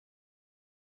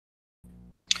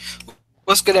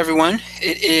What's good, everyone?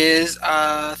 It is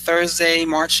Thursday,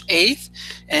 March 8th,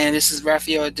 and this is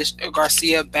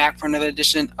Garcia back for another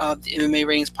edition of the MMA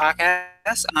Ratings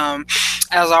Podcast.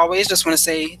 As always, just want to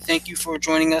say thank you for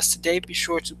joining us today. Be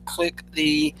sure to click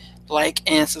the like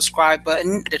and subscribe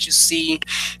button that you see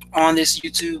on this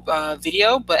YouTube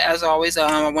video. But as always,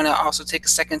 I want to also take a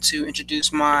second to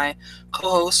introduce my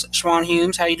co-host, Schwan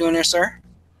Humes. How you doing there, sir?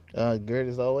 Good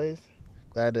as always.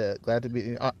 Glad to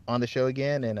be on the show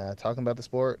again and talking about the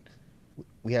sport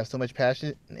we have so much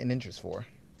passion and interest for.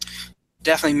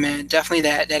 Definitely, man. Definitely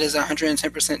that is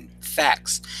 110%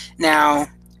 facts. Now,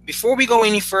 before we go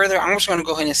any further, I'm just going to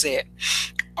go ahead and say it.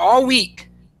 All week,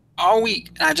 all week,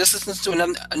 and I just listened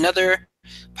to another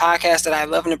podcast that I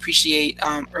love and appreciate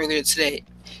earlier today.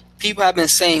 People have been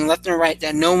saying left and right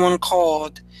that no one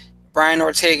called Brian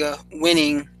Ortega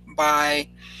winning by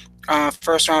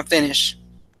first round finish.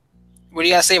 What do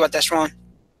you got to say about that, Sean?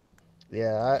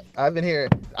 I've been hearing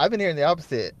the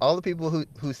opposite. All the people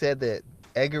who said that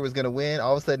Edgar was gonna win,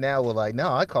 all of a sudden now were like, no,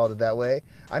 I called it that way.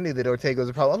 I knew that Ortega was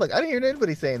a problem. I'm like, I didn't hear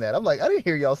anybody saying that. I'm like, I didn't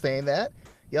hear y'all saying that.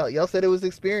 Y'all said it was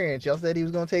experience. Y'all said he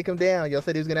was gonna take him down. Y'all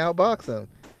said he was gonna outbox him,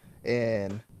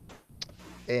 and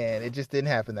it just didn't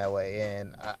happen that way.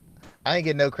 And I ain't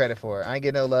get no credit for it. I ain't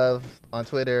get no love on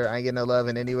Twitter. I ain't get no love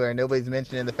in anywhere. Nobody's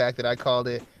mentioning the fact that I called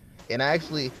it. And I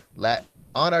actually,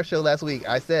 on our show last week,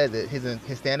 I said that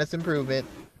his stance improvement.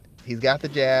 He's got the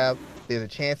jab. There's a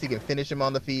chance he can finish him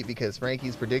on the feet because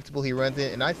Frankie's predictable. He runs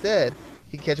in, and I said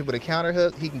he can catch him with a counter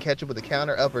hook. He can catch him with a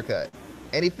counter uppercut,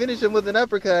 and he finished him with an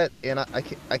uppercut. And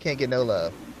I can't get no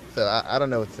love. So I don't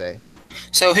know what to say.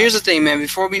 So here's the thing, man.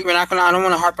 We're not gonna. I don't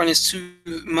want to harp on this too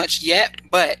much yet,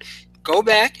 but go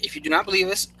back if you do not believe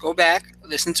us. Go back,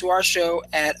 listen to our show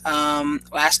at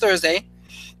last Thursday.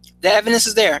 The evidence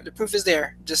is there. The proof is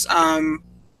there. Just click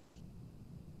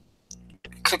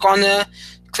on the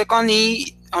click on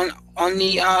the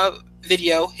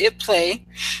video, hit play,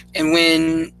 and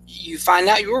when you find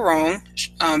out you were wrong,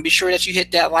 be sure that you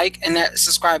hit that like and that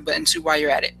subscribe button too while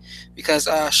you're at it, because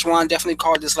Schwan definitely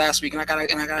called this last week, and I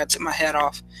gotta tip my hat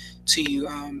off to you.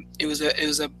 It was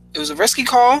a risky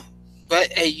call,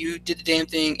 but hey, you did the damn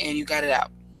thing and you got it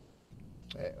out.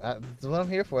 That's what I'm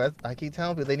here for. I keep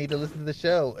telling people they need to listen to the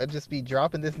show and just be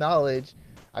dropping this knowledge.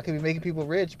 I could be making people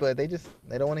rich, but they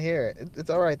don't want to hear it.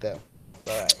 It's all right though. It's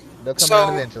all right. They'll come around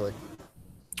So eventually.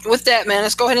 with that, man,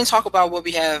 let's go ahead and talk about what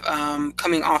we have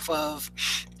coming off of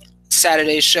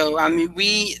Saturday's show. I mean,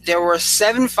 we there were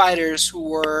seven fighters who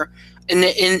were in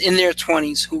their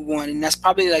 20s who won, and that's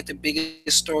probably like the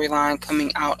biggest storyline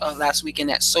coming out of last weekend.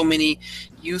 That so many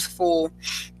youthful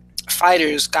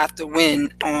fighters got the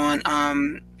win on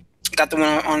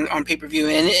pay per view,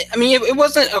 and it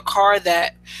wasn't a card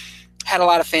that had a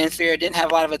lot of fanfare. It didn't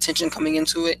have a lot of attention coming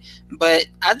into it, but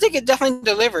I think it definitely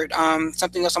delivered.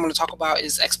 Something else I'm going to talk about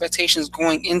is expectations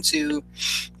going into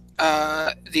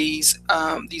these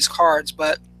cards.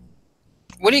 But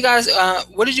what do you guys?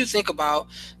 What did you think about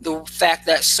the fact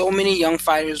that so many young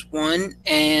fighters won,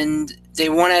 and they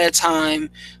won at a time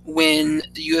when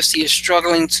the UFC is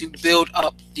struggling to build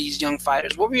up these young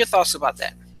fighters? What were your thoughts about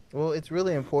that? Well, it's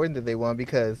really important that they won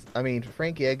because I mean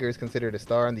Frankie Edgar is considered a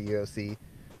star in the UFC,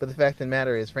 but the fact of the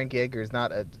matter is Frankie Edgar is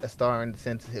not a star in the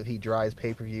sense that he drives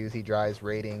pay-per-views, he drives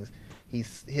ratings.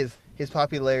 His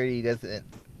popularity doesn't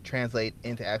translate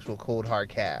into actual cold hard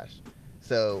cash.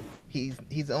 So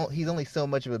he's only so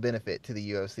much of a benefit to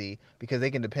the UFC because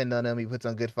they can depend on him. He puts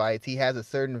on good fights. He has a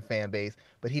certain fan base,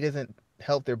 but he doesn't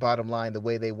help their bottom line the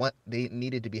way they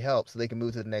needed to be helped so they can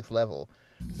move to the next level.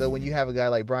 So when you have a guy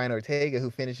like Brian Ortega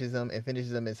who finishes them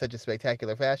in such a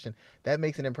spectacular fashion, that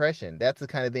makes an impression. That's the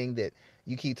kind of thing that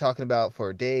you keep talking about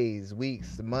for days,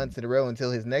 weeks, months in a row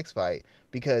until his next fight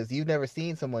because you've never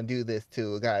seen someone do this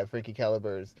to a guy of Frankie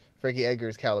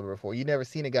Edgar's caliber before. You've never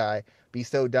seen a guy be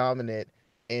so dominant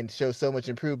and show so much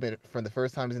improvement from the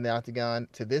first time he's in the octagon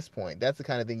to this point. That's the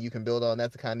kind of thing you can build on.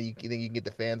 That's the kind of thing you can get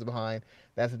the fans behind.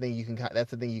 That's the thing you can.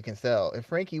 That's the thing you can sell. If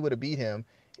Frankie would have beat him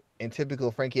in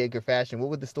typical Frankie Edgar fashion, what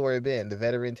would the story have been? The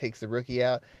veteran takes the rookie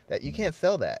out. That you can't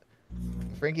sell that.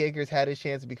 Frankie Edgar's had his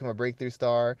chance to become a breakthrough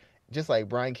star, just like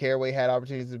Brian Caraway had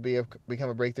opportunities to become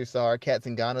a breakthrough star. Kat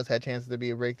Zingano's had chances to be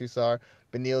a breakthrough star.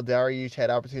 Beneil Dariush had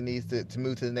opportunities to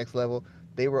move to the next level.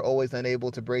 They were always unable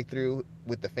to break through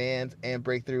with the fans and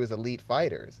break through as elite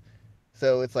fighters.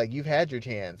 So it's like you've had your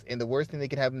chance, and the worst thing that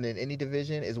can happen in any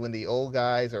division is when the old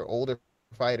guys or older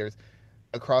fighters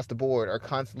across the board are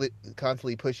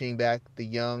constantly pushing back the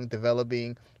young,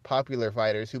 developing, popular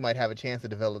fighters who might have a chance to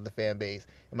develop the fan base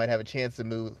and might have a chance to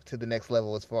move to the next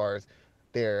level as far as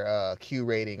their Q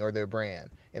rating or their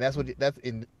brand. And that's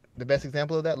in the best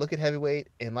example of that. Look at heavyweight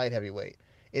and light heavyweight.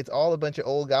 It's all a bunch of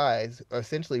old guys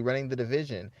essentially running the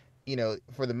division.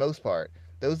 For the most part,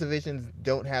 those divisions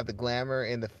don't have the glamour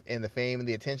and the fame and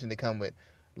the attention that come with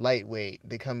lightweight.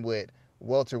 They come with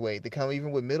welterweight. They come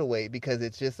even with middleweight because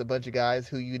it's just a bunch of guys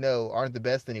who aren't the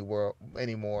best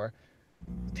anymore,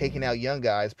 taking out young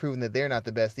guys, proving that they're not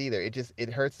the best either.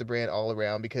 It hurts the brand all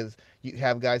around because you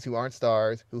have guys who aren't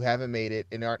stars, who haven't made it,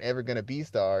 and aren't ever going to be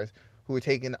stars, who are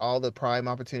taking all the prime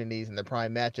opportunities and the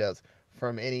prime matchups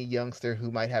from any youngster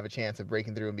who might have a chance of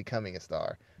breaking through and becoming a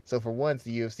star. So for once,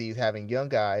 the UFC is having young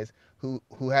guys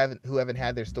who haven't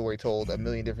had their story told a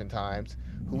million different times,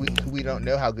 who we don't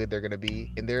know how good they're going to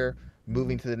be, and they're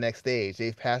moving to the next stage.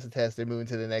 They've passed the test. They're moving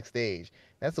to the next stage.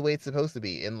 That's the way it's supposed to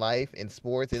be in life, in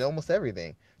sports, in almost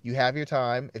everything. You have your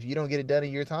time. If you don't get it done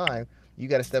in your time, you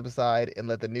got to step aside and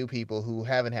let the new people who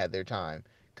haven't had their time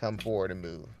come forward and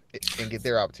move and get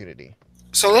their opportunity.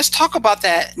 So let's talk about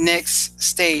that next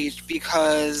stage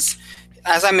because,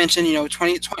 as I mentioned,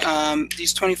 20,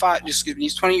 these 25, excuse me,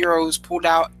 these 20-year-olds pulled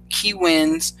out key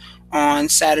wins on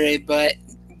Saturday, but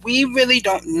we really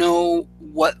don't know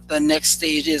what the next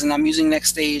stage is, and I'm using next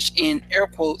stage in air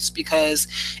quotes because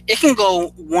it can go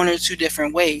one or two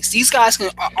different ways. These guys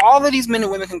can, all of these men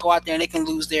and women can go out there and they can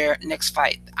lose their next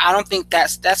fight. I don't think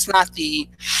that's not the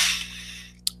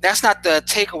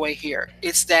takeaway here.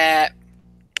 It's that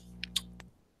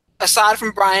aside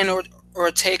from Brian or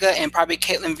Ortega and probably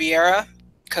Caitlin Vieira,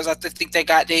 because I think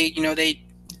they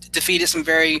defeated some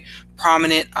very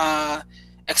prominent,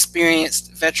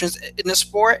 experienced veterans in the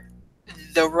sport.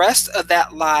 The rest of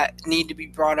that lot need to be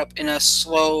brought up in a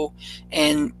slow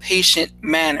and patient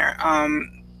manner.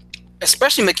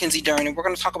 Especially Mackenzie Dern, and we're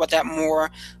going to talk about that more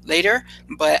later.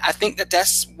 But I think that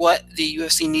that's what the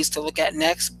UFC needs to look at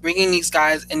next: bringing these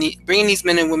guys and bringing these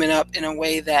men and women up in a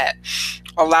way that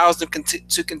allows them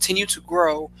to continue to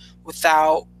grow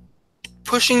without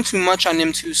pushing too much on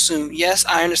them too soon. Yes,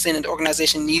 I understand that the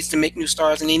organization needs to make new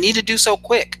stars, and they need to do so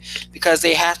quick because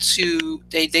they have to.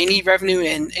 They need revenue,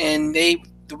 and the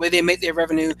way they make their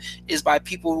revenue is by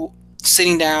people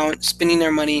sitting down, spending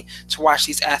their money to watch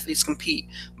these athletes compete.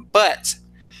 But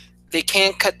they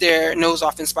can't cut their nose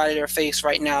off in spite of their face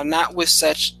right now, not with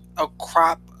such a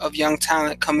crop of young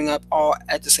talent coming up all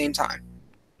at the same time.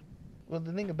 Well,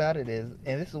 the thing about it is,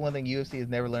 and this is one thing UFC has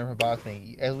never learned from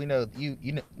boxing. As we know, you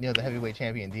know the heavyweight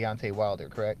champion Deontay Wilder,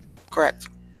 correct? Correct.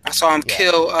 I saw him Yeah,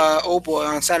 kill Old Boy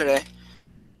on Saturday.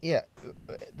 yeah.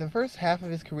 The first half of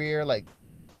his career, like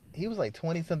he was like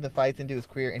 20 something fights into his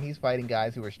career, and he's fighting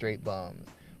guys who were straight bums.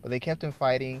 But they kept him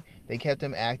fighting, they kept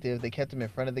him active, they kept him in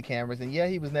front of the cameras. And yeah,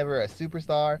 he was never a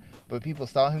superstar, but people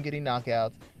saw him getting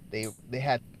knockouts. They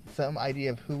had some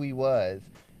idea of who he was,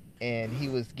 and he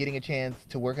was getting a chance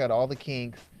to work out all the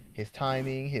kinks, his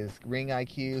timing, his ring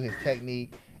IQ, his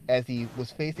technique, as he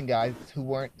was facing guys who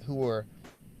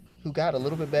got a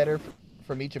little bit better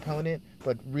from each opponent,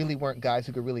 but really weren't guys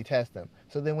who could really test him.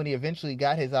 So then when he eventually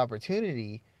got his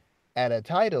opportunity at a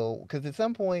title, because at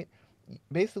some point,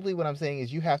 basically what I'm saying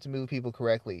is you have to move people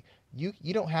correctly. You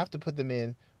don't have to put them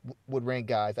in with ranked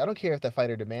guys. I don't care if the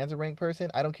fighter demands a ranked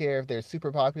person. I don't care if they're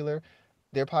super popular.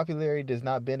 Their popularity does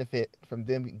not benefit from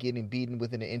them getting beaten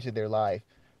within an inch of their life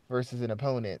versus an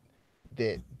opponent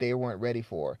that they weren't ready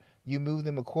for. You move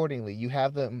them accordingly. You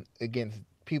have them against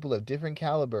people of different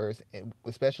calibers,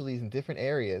 with specialties in different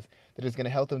areas, that is going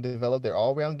to help them develop their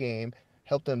all-round game,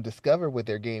 help them discover what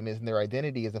their game is and their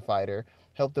identity as a fighter,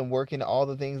 help them work in all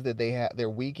the things that they're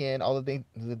weak in, all the things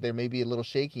that they're maybe a little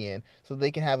shaky in, so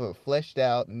they can have a fleshed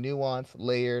out, nuanced,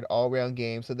 layered, all-round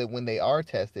game, so that when they are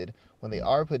tested, when they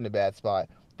are put in a bad spot,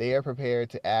 they are prepared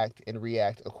to act and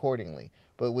react accordingly.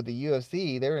 But with the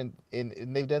UFC,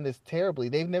 and they've done this terribly.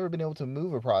 They've never been able to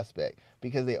move a prospect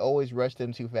because they always rush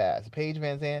them too fast. Paige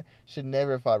Van Zandt should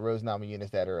never have fought Rose Namajunas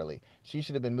that early. She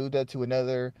should have been moved up to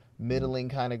another middling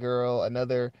kind of girl,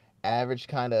 another average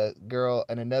kind of girl,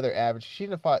 and another average. She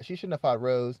shouldn't have fought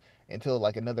Rose until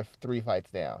like another three fights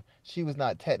down. She was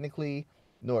not technically,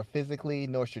 nor physically,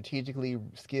 nor strategically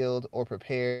skilled or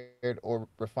prepared or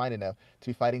refined enough to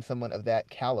be fighting someone of that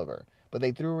caliber. But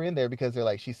they threw her in there because they're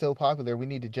like, she's so popular, we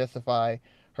need to justify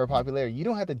her popularity. You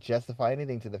don't have to justify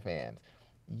anything to the fans.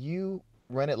 You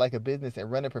run it like a business and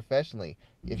run it professionally.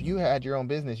 If you had your own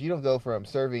business, you don't go from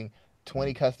serving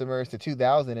 20 customers to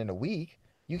 2,000 in a week.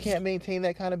 You can't maintain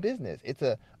that kind of business. It's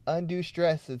a undue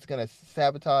stress that's going to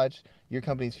sabotage your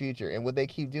company's future. And what they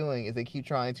keep doing is they keep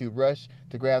trying to rush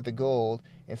to grab the gold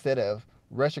instead of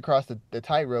rush across the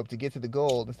tightrope to get to the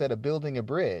gold instead of building a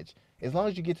bridge. As long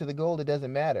as you get to the gold, it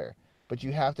doesn't matter. But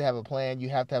you have to have a plan, you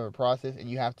have to have a process, and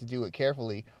you have to do it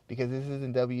carefully because this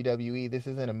isn't WWE, this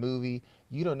isn't a movie.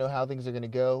 You don't know how things are going to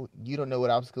go. You don't know what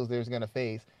obstacles there's going to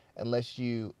face unless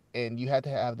you have to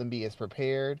have them be as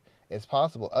prepared as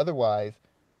possible. Otherwise,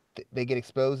 they get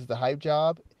exposed as a hype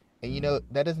job, and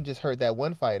that doesn't just hurt that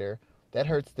one fighter. That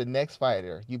hurts the next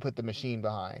fighter you put the machine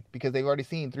behind because they've already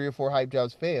seen 3 or 4 hype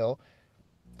jobs fail.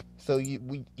 So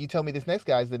you tell me this next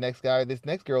guy's the next guy, this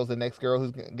next girl's the next girl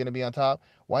who's going to be on top.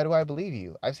 Why do I believe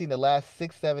you? I've seen the last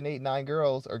 6, 7, 8, 9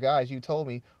 girls or guys you told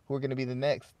me who are going to be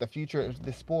the future of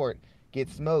the sport get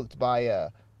smoked by a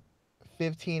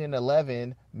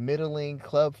 15-11 middling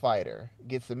club fighter,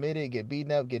 get submitted, get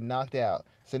beaten up, get knocked out.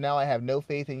 So now I have no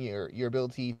faith in your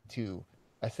ability to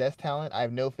assess talent. I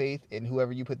have no faith in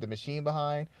whoever you put the machine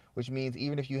behind, which means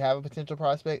even if you have a potential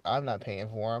prospect, I'm not paying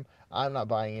for them. I'm not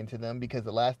buying into them because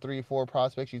the last 3 or 4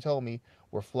 prospects you told me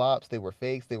were flops, they were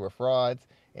fakes, they were frauds,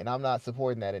 and I'm not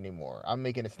supporting that anymore. I'm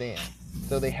making a stand.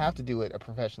 So they have to do it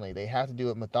professionally. They have to do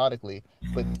it methodically.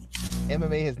 But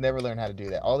MMA has never learned how to do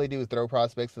that. All they do is throw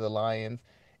prospects to the lions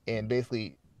and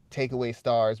basically take away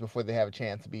stars before they have a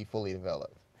chance to be fully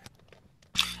developed.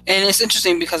 And it's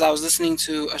interesting because I was listening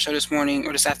to a show this morning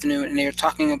or this afternoon, and they were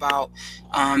talking about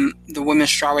the women's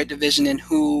strawweight division and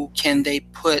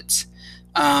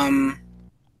um,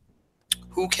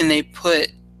 who can they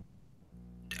put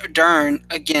Dern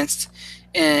against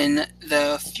in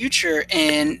the future,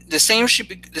 and the same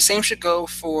should go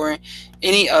for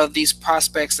any of these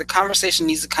prospects. The conversation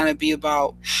needs to kind of be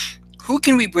about who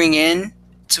can we bring in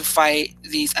to fight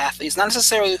these athletes, not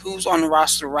necessarily who's on the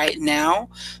roster right now,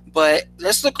 but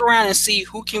let's look around and see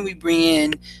who can we bring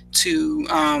in to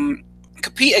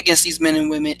compete against these men and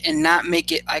women, and not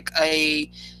make it like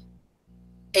a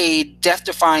death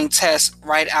defying test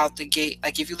right out the gate.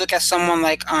 Like if you look at someone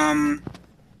like I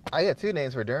got 2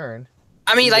 names for Dern.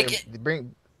 I mean, Either like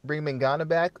bring Mangana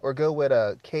back or go with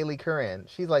Kaylee Curran.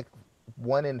 She's like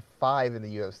 1 in 5 in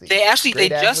the UFC. they actually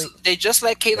Great athlete. they just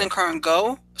let Yeah, Caitlin Curran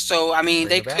go. So I mean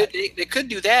bring her back. they could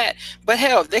do that. But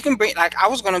hell, they can bring, like I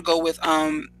was gonna go with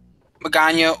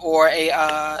Magana or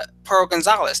a Pearl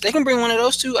Gonzalez. They can bring one of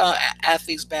those two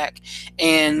athletes back,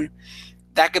 and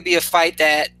that could be a fight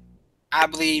that I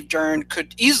believe Dern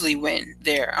could easily win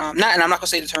there. Not, and I'm not gonna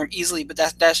say the term easily, but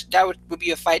that would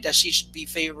be a fight that she should be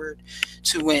favored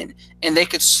to win, and they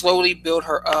could slowly build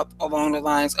her up along the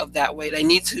lines of that way. They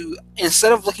need to,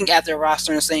 instead of looking at their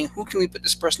roster and saying who can we put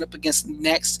this person up against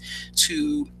next,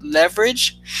 to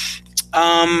leverage,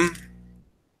 um,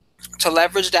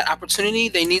 that opportunity.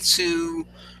 They need to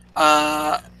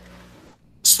uh,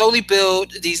 slowly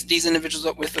build these individuals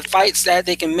up with the fights that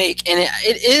they can make, and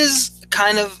it is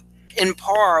kind of in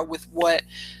par with what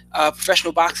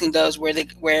professional boxing does, where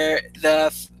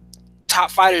the top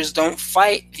fighters don't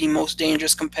fight the most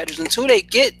dangerous competitors until they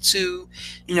get to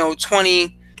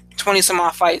 20 some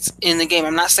odd fights in the game.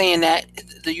 I'm not saying that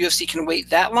the UFC can wait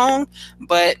that long,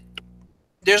 but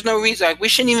there's no reason, like we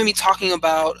shouldn't even be talking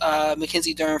about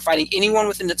Mackenzie Dern fighting anyone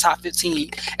within the top 15,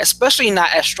 especially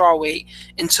not at strawweight,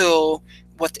 until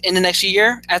what, in the next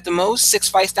year at the most, 6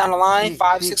 fights down the line, She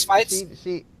five, she 6 fights.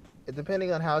 she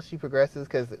depending on how she progresses,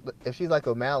 because if she's like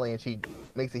O'Malley and she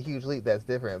makes a huge leap, that's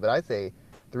different. But I say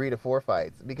 3 to 4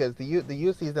 fights because the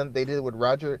UFC's done. They did it with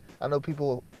Roger. I know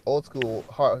people, old school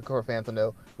hardcore fans will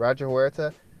know Roger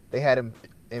Huerta. They had him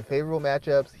in favorable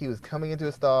matchups. He was coming into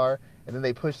a star, and then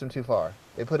they pushed him too far.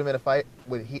 They put him in a fight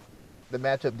with the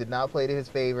matchup did not play to his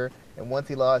favor, and once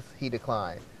he lost, he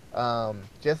declined.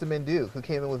 Jessamine Duke, who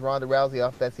came in with Ronda Rousey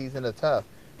off that season of Tough,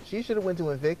 she should have went to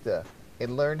Invicta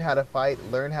and learned how to fight,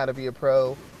 learn how to be a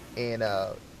pro, and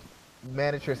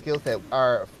manage her skill set.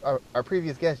 Our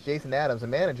previous guest, Jason Adams, a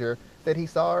manager, said he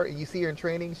saw her. You see her in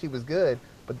training; she was good,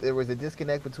 but there was a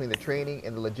disconnect between the training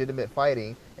and the legitimate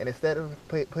fighting. And instead of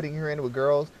putting her in with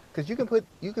girls, because you can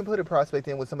put a prospect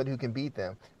in with somebody who can beat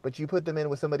them, but you put them in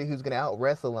with somebody who's going to out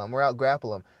wrestle them or out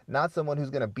grapple them, not someone who's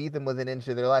going to beat them within an inch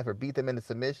of their life or beat them into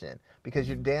submission, because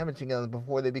you're damaging them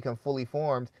before they become fully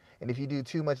formed. And if you do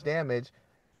too much damage,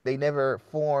 they never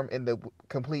form in the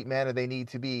complete manner they need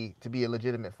to be a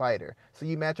legitimate fighter. So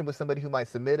you match them with somebody who might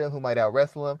submit him, who might out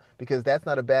wrestle him, because that's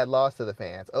not a bad loss to the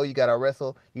fans. Oh, you got out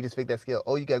wrestle, you just fix that skill.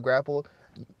 Oh, you got grappled,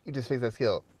 you just fix that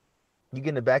skill. You get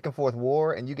in a back and forth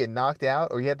war and you get knocked out,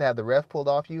 or you have to have the ref pulled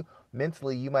off you.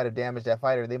 Mentally, you might have damaged that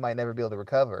fighter. They might never be able to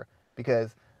recover,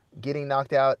 because getting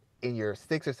knocked out in your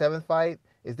 6th or 7th fight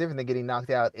is different than getting knocked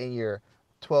out in your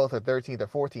 12th or 13th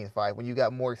or 14th fight, when you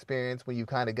got more experience, when you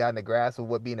kind of gotten a grasp of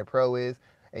what being a pro is,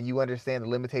 and you understand the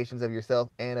limitations of yourself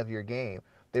and of your game.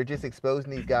 They're just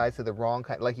exposing these guys to the wrong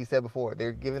kind, like you said before,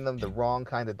 they're giving them the wrong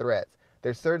kind of threats.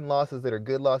 There's certain losses that are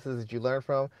good losses that you learn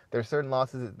from. There's certain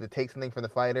losses that take something from the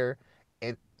fighter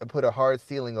and put a hard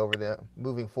ceiling over them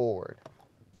moving forward.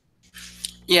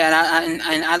 Yeah, and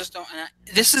I just don't.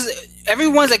 This is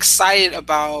everyone's excited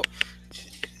about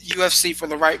UFC for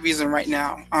the right reason right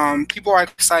now. People are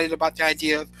excited about the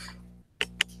idea of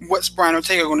what's Brian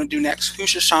Ortega going to do next? Who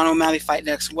should Sean O'Malley fight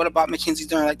next? What about Mackenzie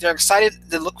Dern? Like they're excited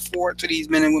to look forward to these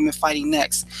men and women fighting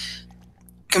next.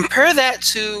 Compare that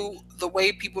to the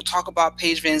way people talk about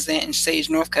Paige Van Zandt and Sage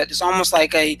Northcutt. It's almost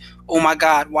like a, oh my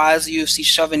God, why is the UFC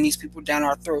shoving these people down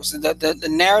our throats? The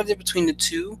narrative between the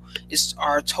two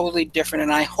are totally different,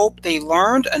 and I hope they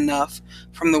learned enough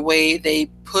from the way they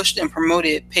pushed and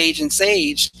promoted Paige and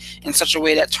Sage in such a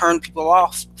way that turned people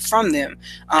off from them.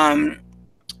 Um, Sage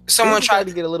someone is tried.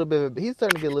 starting to get a little bit. He's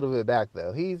starting to get a little bit back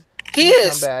though. He He's come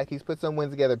is. back. He's put some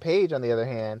wins together. Paige, on the other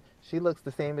hand, she looks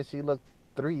the same as she looked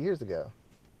 3 years ago.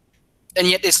 And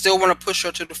yet they still want to push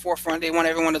her to the forefront. They want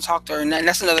everyone to talk to her, and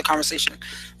that's another conversation.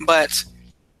 But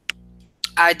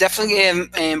I definitely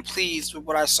am pleased with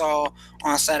what I saw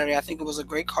on Saturday. I think it was a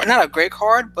great card. Not a great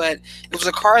card, but it was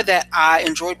a card that I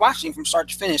enjoyed watching from start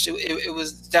to finish. It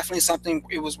was definitely something,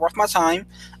 it was worth my time.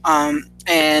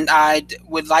 And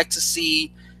would like to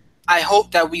see, I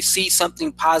hope that we see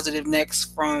something positive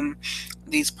next from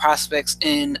these prospects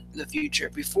in the future.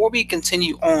 Before we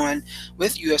continue on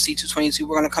with UFC 222,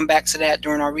 we're going to come back to that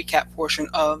during our recap portion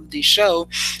of the show.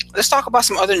 Let's talk about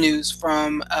some other news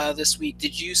from this week.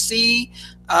 Did you see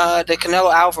the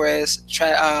Canelo Alvarez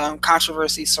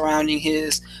controversy surrounding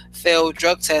his failed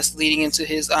drug test leading into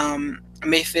his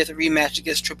May 5th rematch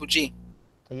against Triple G?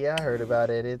 Yeah, I heard about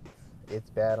it. It's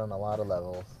bad on a lot of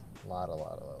levels. A lot of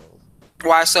levels.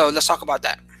 Why so? Let's talk about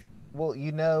that. Well,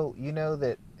 you know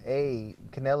that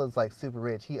Canelo's like super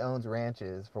rich. He owns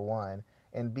ranches for one,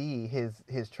 and B,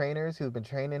 his trainers who've been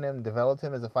training him, developed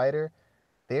him as a fighter.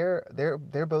 They're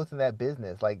both in that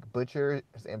business, like butchers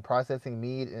and processing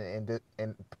meat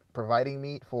and providing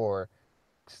meat for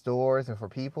stores and for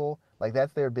people. Like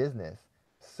that's their business.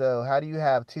 So how do you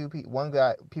have one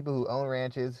guy, people who own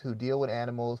ranches, who deal with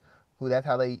animals, who that's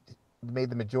how they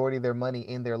made the majority of their money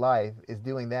in their life is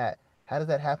doing that? How does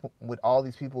that happen with all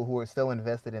these people who are so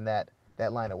invested in that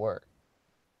line of work?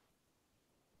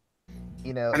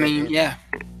 You know, I mean, yeah.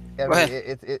 I Go mean,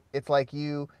 ahead. it's like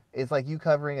you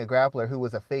covering a grappler who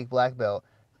was a fake black belt.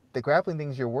 The grappling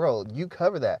thing's your world. You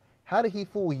cover that. How did he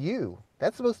fool you?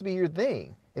 That's supposed to be your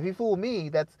thing. If he fooled me,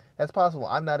 that's possible.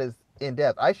 I'm not as in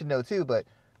depth. I should know too, but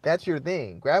that's your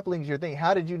thing. Grappling's your thing.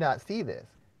 How did you not see this?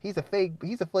 He's a fake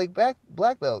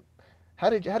black belt. How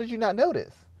did you not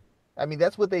notice? I mean,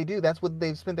 that's what they do. That's what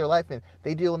they've spent their life in.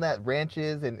 They deal in that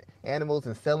ranches and animals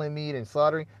and selling meat and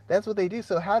slaughtering. That's what they do.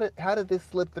 So how did this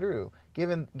slip through?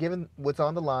 Given what's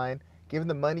on the line, given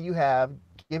the money you have,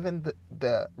 given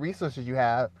the resources you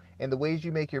have, and the ways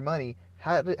you make your money,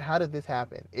 how did this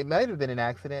happen? It might have been an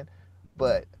accident,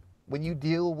 but when you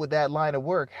deal with that line of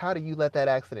work, how do you let that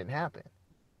accident happen?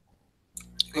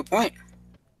 Good point.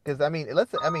 Because I mean,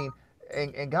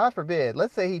 and God forbid,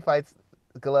 let's say he fights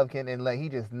Golovkin and like he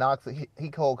just he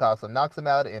cold cocks him, knocks him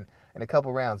out in a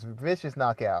couple rounds, vicious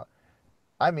knockout.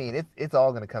 I mean, it's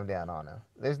all gonna come down on him.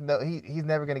 He's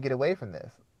never gonna get away from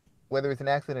this, whether it's an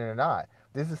accident or not.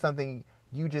 This is something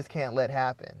you just can't let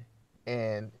happen,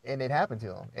 and it happened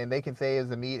to him. And they can say it's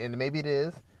a meet, and maybe it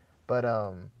is, but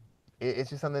it's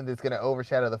just something that's gonna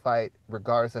overshadow the fight,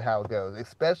 regardless of how it goes.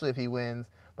 Especially if he wins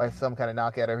by some kind of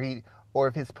knockout, or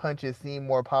if his punches seem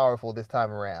more powerful this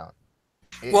time around.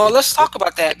 Well, let's It talk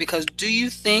about that because do you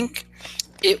think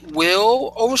it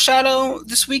will overshadow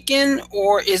this weekend,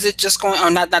 or is it just going? Oh,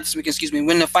 not this weekend. Excuse me.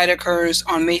 When the fight occurs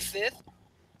on May 5th,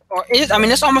 or is I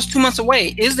mean, it's almost 2 months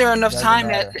away. Is there enough doesn't time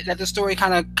matter. that the story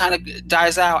kind of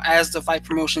dies out as the fight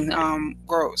promotion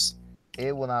grows?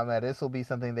 It will not matter. This will be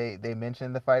something they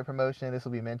mention the fight promotion. This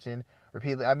will be mentioned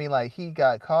repeatedly. I mean, like he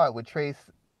got caught with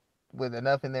Trace with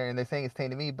enough in there, and they're saying it's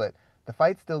tainted me, but the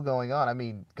fight's still going on. I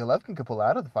mean, Golovkin could pull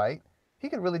out of the fight. He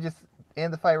could really just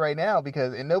end the fight right now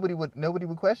because and nobody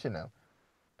would question him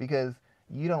because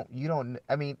you don't.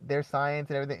 I mean, there's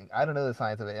science and everything. I don't know the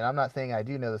science of it, and I'm not saying I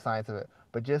do know the science of it,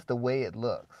 but just the way it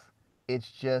looks. It's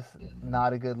just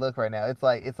not a good look right now. It's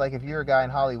like if you're a guy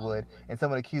in Hollywood and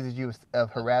someone accuses you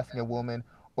of harassing a woman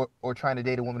or trying to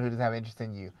date a woman who doesn't have interest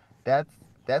in you. That's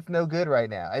that's no good right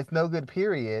now. It's no good,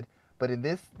 period. But in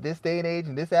this day and age,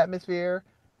 in this atmosphere,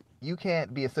 you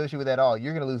can't be associated with that at all.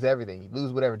 You're gonna lose everything. You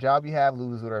lose whatever job you have,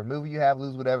 lose whatever movie you have,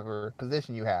 lose whatever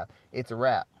position you have. It's a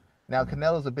wrap. Now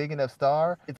Canelo's a big enough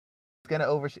star. It's gonna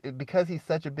over because he's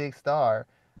such a big star.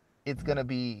 It's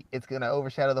gonna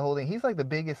overshadow the whole thing. He's like the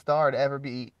biggest star to ever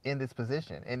be in this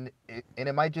position, and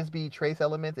it might just be trace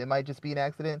elements. It might just be an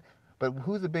accident. But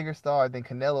who's a bigger star than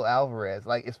Canelo Alvarez?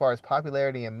 Like as far as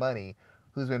popularity and money,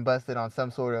 who's been busted on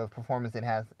some sort of performance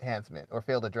enhancement or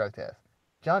failed a drug test?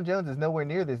 John Jones is nowhere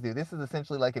near this dude. This is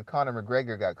essentially like if Conor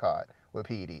McGregor got caught with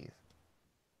PEDs.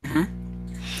 Hmm.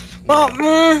 You Well, know,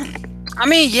 I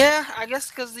mean, yeah, I guess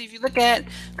because if you look at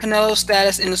Canelo's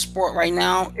status in the sport right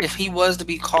now, if he was to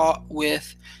be caught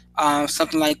with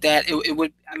something like that, it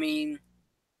would.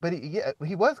 but yeah,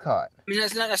 he was caught. I mean,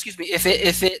 that's not. Excuse me.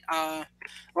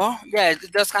 Well, yeah,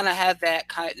 it does kind of have that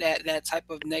type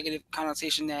of negative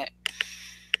connotation that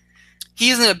he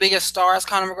isn't the biggest star as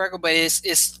Conor McGregor, but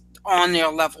it's on their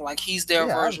level. Like he's their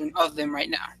Yeah, version of them right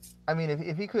now. I mean,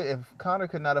 if Conor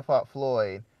could not have fought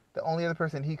Floyd, the only other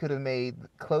person he could have made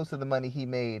close to the money he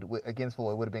made against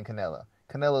Floyd would have been Canelo.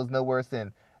 Canelo's no worse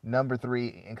than number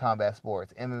three in combat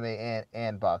sports, MMA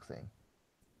and boxing.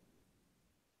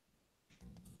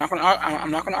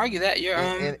 I'm not gonna argue that. You're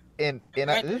This is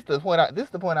right. the point. This is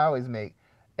the point I always make.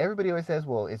 Everybody always says,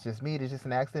 "Well, it's just meat. It's just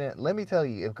an accident." Let me tell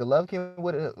you, if Golovkin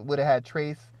would have had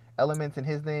trace elements in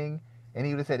his thing, and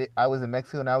he would have said, "I was in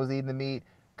Mexico and I was eating the meat,"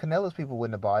 Canelo's people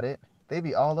wouldn't have bought it. They'd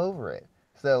be all over it.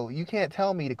 So you can't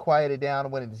tell me to quiet it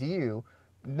down when it's you,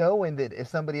 knowing that if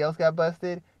somebody else got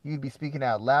busted, you'd be speaking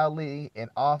out loudly and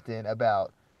often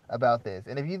about this.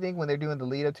 And if you think when they're doing the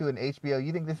lead up to an HBO,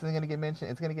 you think this isn't going to get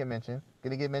mentioned, it's going to get mentioned.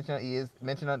 Going to get mentioned on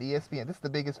ESPN. This is the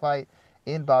biggest fight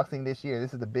in boxing this year.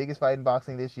 This is the biggest fight in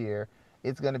boxing this year.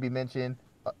 It's going to be mentioned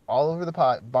all over the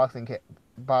boxing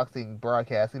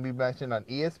broadcast. It's going to be mentioned on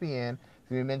ESPN. It's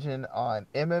going to be mentioned on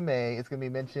MMA. It's going to be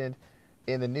mentioned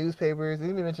in the newspapers. It's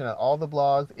going to be mentioned on all the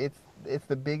blogs. It's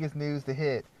the biggest news to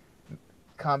hit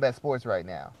combat sports right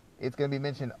now. It's going to be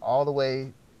mentioned all the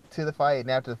way to the fight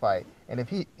and after the fight. And if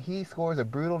he scores a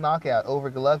brutal knockout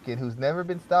over Golovkin, who's never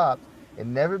been stopped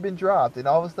and never been dropped, and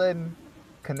all of a sudden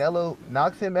Canelo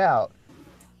knocks him out,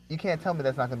 you can't tell me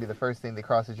that's not going to be the first thing that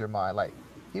crosses your mind. Like,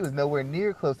 he was nowhere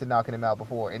near close to knocking him out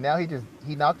before, and now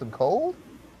he knocked him cold.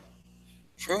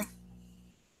 True.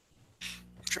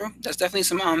 True. That's definitely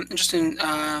some interesting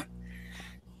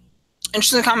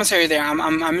commentary there. I'm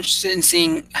interested in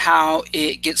seeing how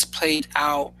it gets played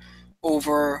out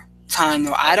over time.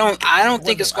 Though I don't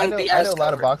think it's I going to know be I as know a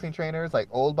lot of covered. boxing trainers, like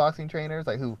old boxing trainers,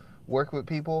 like who work with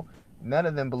people. None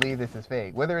of them believe this is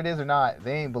fake. Whether it is or not,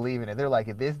 they ain't believing it. They're like,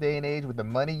 at this day and age, with the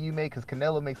money you make, because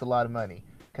Canelo makes a lot of money.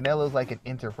 Canelo's like an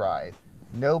enterprise.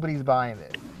 Nobody's buying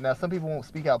this. Now, some people won't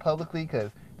speak out publicly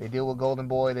because they deal with Golden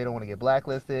Boy. They don't want to get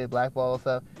blacklisted, blackballed,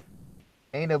 stuff.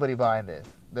 Ain't nobody buying this.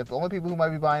 The only people who might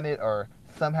be buying it are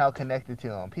somehow connected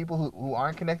to him. People who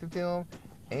aren't connected to him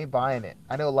ain't buying it.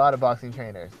 I know a lot of boxing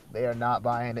trainers. They are not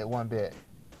buying it one bit.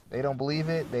 They don't believe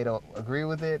it. They don't agree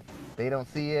with it. They don't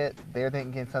see it. They're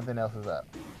thinking something else is up.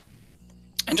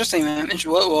 Interesting, man.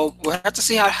 We'll have to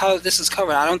see how this is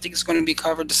covered. I don't think it's going to be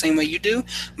covered the same way you do,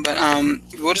 but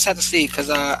we'll just have to see because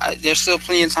there's still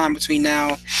plenty of time between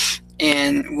now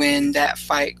and when that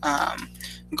fight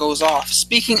goes off.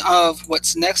 Speaking of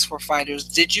what's next for fighters,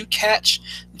 did you catch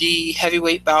the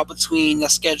heavyweight bout between the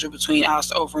schedule between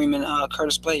Alistair Overeem and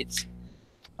Curtis Blades?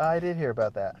 I did hear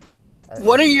about that.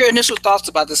 What are your initial thoughts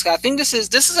about this guy? I think this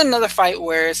is another fight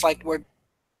where it's like where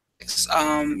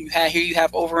you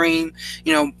have Overeem,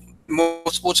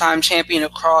 multiple time champion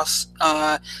across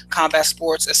combat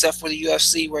sports, except for the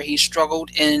UFC where he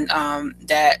struggled in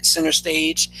that center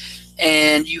stage.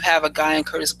 And you have a guy in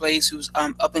Curtis Blades who's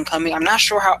up and coming. I'm not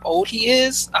sure how old he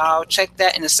is. I'll check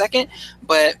that in a second.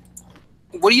 But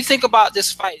what do you think about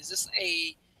this fight? Is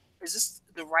this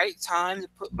the right time to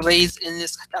put Blades in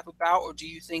this type of bout, or do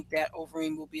you think that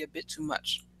Overeem will be a bit too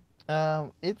much?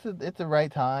 It's a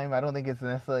right time. I don't think it's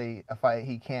necessarily a fight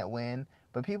he can't win,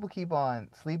 but people keep on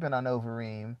sleeping on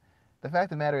Overeem. The fact of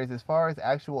the matter is, as far as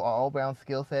actual all-round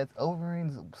skill sets,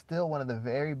 Overeem's still one of the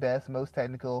very best, most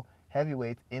technical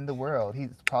heavyweights in the world. He's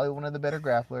probably one of the better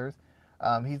grapplers.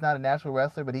 He's not a natural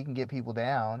wrestler, but he can get people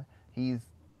down. He's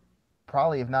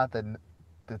probably, if not the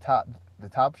top the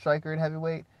top striker in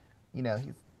heavyweight,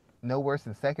 he's no worse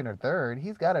than second or third.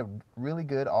 He's got a really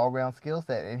good all-round skill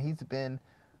set, and he's been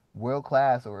world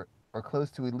class or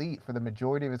close to elite for the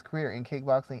majority of his career in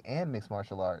kickboxing and mixed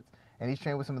martial arts. And he's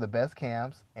trained with some of the best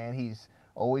camps, and he's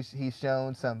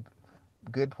shown some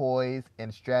good poise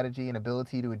and strategy and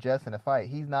ability to adjust in a fight.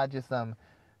 He's not just some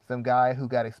guy who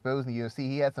got exposed in the UFC.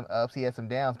 He had some ups, he had some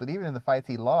downs, but even in the fights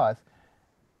he lost,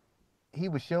 he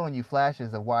was showing you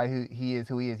flashes of why he is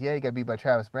who he is. Yeah, he got beat by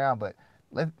Travis Brown, but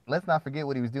let's not forget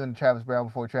what he was doing to Travis Brown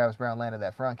before Travis Brown landed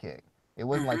that front kick. It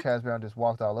wasn't like Hmm. Travis Brown just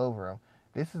walked all over him.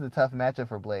 This is a tough matchup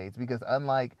for Blades because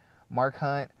unlike Mark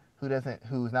Hunt,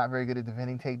 who's not very good at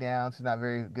defending takedowns, who's not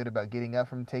very good about getting up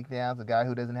from takedowns, a guy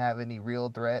who doesn't have any real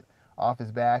threat off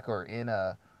his back or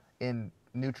in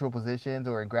neutral positions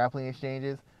or in grappling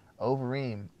exchanges,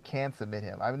 Overeem can submit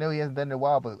him. I know he hasn't done it in a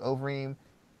while, but Overeem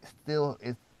still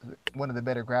is one of the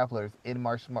better grapplers in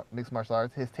mixed martial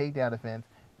arts. His takedown defense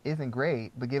isn't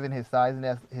great, but given his size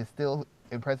and his still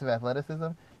impressive athleticism,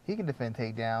 he can defend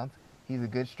takedowns. He's a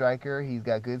good striker. He's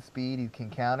got good speed. He can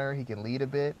counter. He can lead a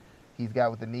bit. He's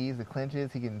got with the knees, the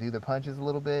clinches. He can do the punches a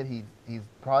little bit. He's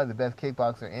probably the best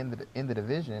kickboxer in the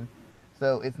division.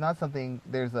 So it's not something.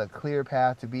 There's a clear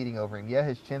path to beating over him. Yeah,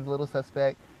 his chin's a little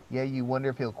suspect. Yeah, you wonder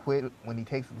if he'll quit when he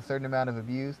takes a certain amount of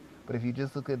abuse. But if you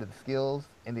just look at the skills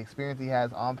and the experience he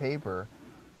has on paper,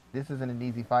 this isn't an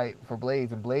easy fight for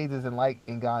Blades. And Blades isn't like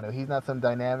Ngannou. He's not some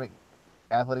dynamic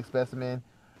athletic specimen.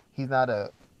 He's not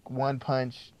a one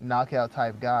punch knockout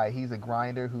type guy. He's a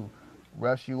grinder who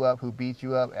roughs you up, who beats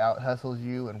you up, out hustles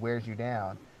you, and wears you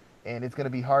down. And it's going to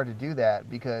be hard to do that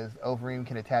because Overeem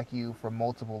can attack you from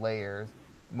multiple layers.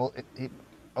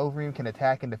 Overeem can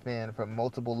attack and defend from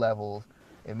multiple levels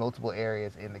in multiple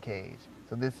areas in the cage.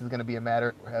 So this is going to be a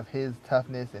matter of his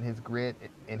toughness and his grit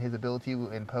and his ability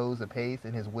to impose a pace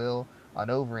and his will on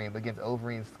Overeem against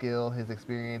Overeem's skill, his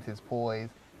experience, his poise,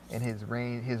 and his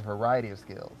range, his variety of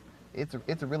skills. It's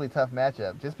a really tough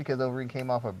matchup. Just because Overeem came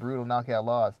off a brutal knockout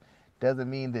loss doesn't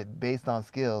mean that based on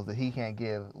skills that he can't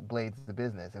give Blades the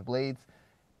business. If Blades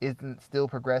isn't still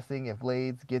progressing, if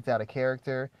Blades gets out of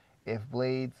character, if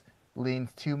Blades leans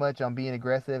too much on being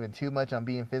aggressive and too much on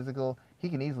being physical, he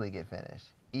can easily get finished.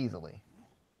 Easily.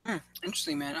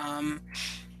 Interesting, man.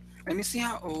 Let me see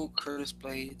how old Curtis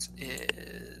Blades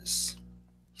is.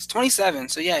 He's 27,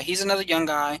 so yeah, he's another young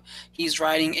guy. He's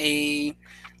riding a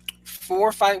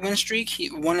four-fight win streak.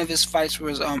 One of his fights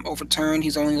was overturned.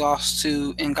 He's only lost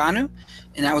to Ngannou,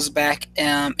 and that was back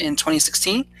in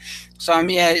 2016. So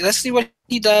yeah, let's see what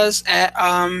he does at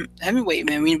heavyweight,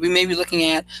 man. We may be looking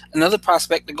at another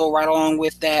prospect to go right along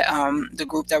with that the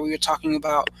group that we were talking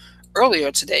about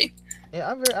earlier today. Yeah,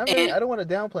 I don't want to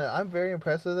downplay him. I'm very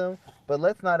impressed with him, but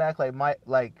let's not act like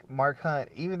Mark Hunt.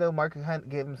 Even though Mark Hunt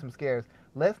gave him some scares,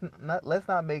 let's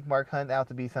not make Mark Hunt out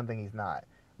to be something he's not.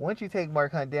 Once you take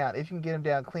Mark Hunt down, if you can get him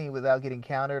down clean without getting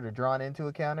countered or drawn into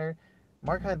a counter,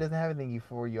 Mark Hunt doesn't have anything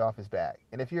for you off his back.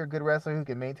 And if you're a good wrestler who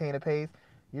can maintain a pace,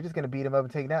 you're just gonna beat him up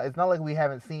and take him down. It's not like we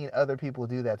haven't seen other people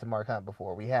do that to Mark Hunt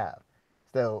before. We have.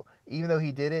 So even though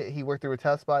he did it, he worked through a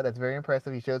tough spot. That's very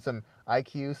impressive. He showed some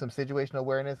IQ, some situational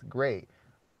awareness. Great.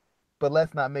 But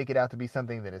let's not make it out to be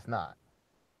something that it's not.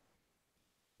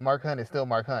 Mark Hunt is still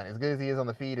Mark Hunt. As good as he is on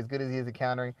the feet, as good as he is at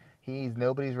countering, he's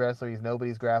nobody's wrestler. He's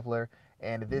nobody's grappler.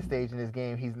 And at this stage in his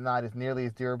game, he's not as nearly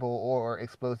as durable or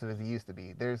explosive as he used to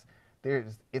be.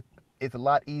 It's a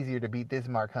lot easier to beat this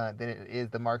Mark Hunt than it is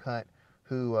the Mark Hunt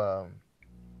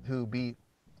who beat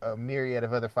a myriad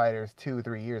of other fighters 2 or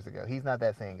 3 years ago. He's not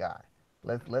that same guy.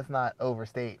 Let's not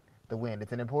overstate the win.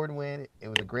 It's an important win. It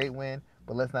was a great win,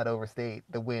 but let's not overstate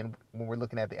the win when we're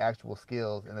looking at the actual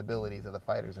skills and abilities of the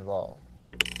fighters involved.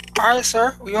 All right,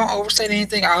 sir. We won't overstate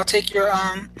anything. I'll take your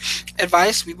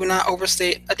advice. We will not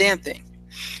overstate a damn thing.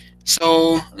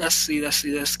 So let's see.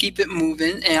 Let's keep it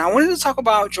moving. And I wanted to talk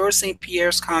about George St.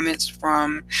 Pierre's comments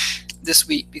from this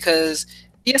week because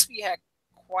ESP had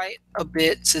quite a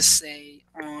bit to say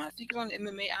on, I think it was on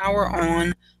the MMA Hour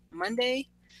on Monday,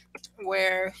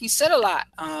 where he said a lot.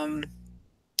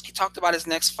 He talked about his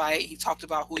next fight. He talked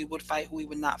about who he would fight, who he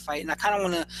would not fight. And I kind of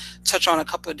want to touch on a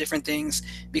couple of different things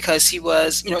because he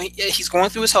was, he's going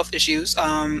through his health issues.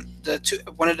 One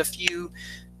of the few,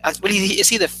 is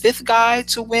he the fifth guy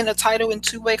to win a title in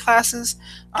two-weight classes?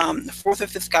 The fourth or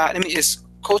fifth guy, is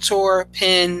Couture,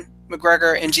 Penn,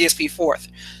 McGregor, and GSP fourth.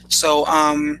 So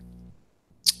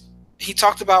he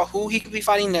talked about who he could be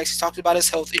fighting next. He talked about his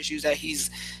health issues that he's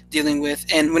dealing with.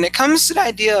 And when it comes to the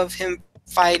idea of him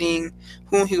fighting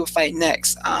whom he will fight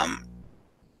next,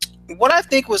 what I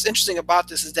think was interesting about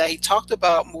this is that he talked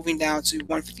about moving down to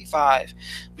 155,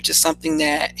 which is something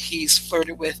that he's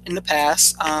flirted with in the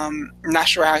past. I'm not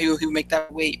sure how he would make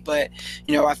that weight, but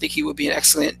I think he would be an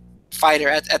excellent fighter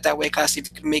at that weight class if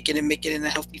he could make it and make it in a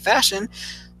healthy fashion.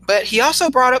 But he also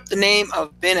brought up the name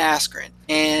of Ben Askren,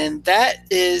 and that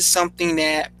is something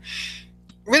that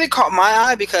really caught my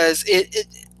eye because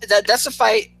that's a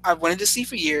fight I wanted to see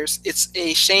for years. It's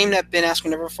a shame that Ben Askren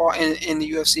never fought in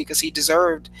the UFC because he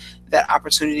deserved that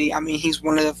opportunity. I mean, he's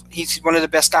one of the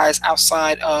best guys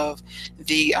outside of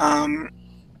the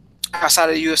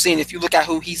UFC. And if you look at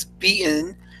who he's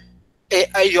beaten,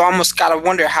 you almost gotta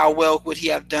wonder how well would he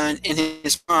have done in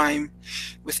his prime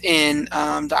within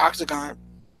the octagon.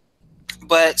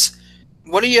 But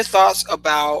what are your thoughts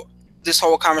about this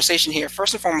whole conversation here?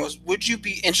 First and foremost, would you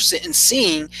be interested in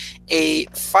seeing a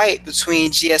fight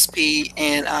between GSP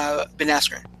and Ben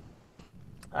Askren?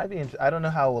 I don't know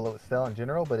how well it would sell in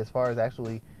general, but as far as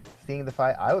actually seeing the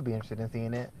fight, I would be interested in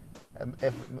seeing it.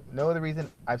 If no other reason,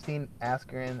 I've seen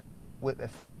Askren with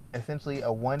essentially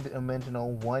a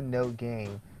one-dimensional, one-note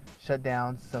game shut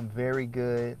down some very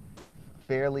good,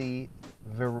 fairly,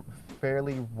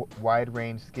 fairly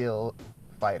wide-range skill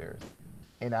fighters,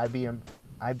 and I'd be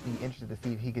interested to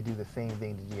see if he could do the same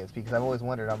thing to GSP because I've always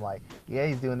wondered. I'm like, yeah,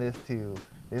 he's doing this to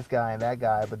this guy and that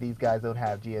guy, but these guys don't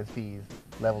have GSP's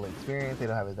level of experience. They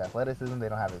don't have his athleticism. They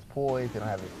don't have his poise. They don't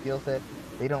have his skill set.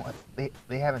 They don't.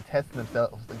 They haven't tested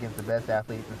themselves against the best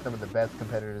athletes and some of the best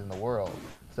competitors in the world.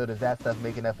 So does that stuff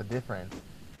make enough a difference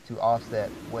to offset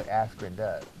what Askren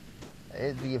does?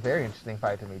 It'd be a very interesting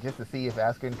fight to me, just to see if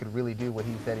Askren could really do what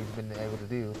he said he's been able to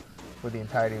do for the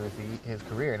entirety of his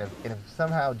career. And if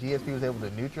somehow GSP was able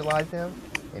to neutralize him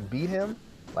and beat him,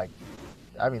 like,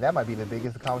 I mean, that might be the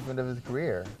biggest accomplishment of his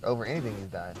career over anything he's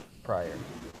done prior.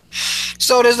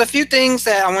 So there's a few things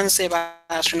that I want to say about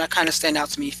Askren that kind of stand out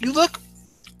to me. If you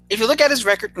look at his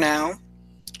record now,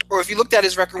 or if you looked at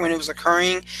his record when it was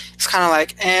occurring, it's kind of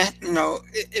like,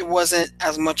 it wasn't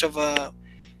as much of a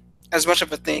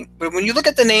thing. But when you look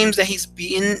at the names that he's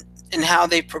beaten and how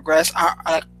they progress,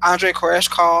 Andrei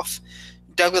Koreshkov,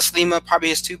 Douglas Lima, probably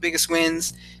his two biggest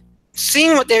wins.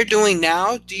 Seeing what they're doing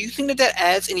now, do you think that that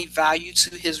adds any value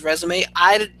to his resume?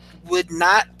 I would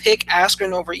not pick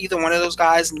Askren over either one of those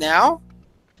guys now,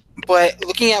 but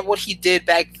looking at what he did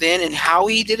back then and how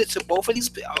he did it to both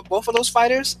of those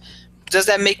fighters, does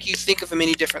that make you think of him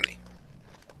any differently?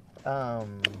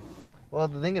 Um, well,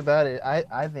 the thing about it,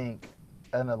 I think,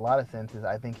 in a lot of senses,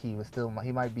 I think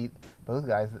he might beat those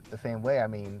guys the same way. I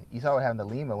mean, you saw what happened to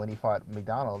Lima when he fought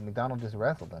McDonald. McDonald just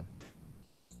wrestled him,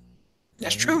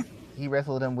 That's and true. he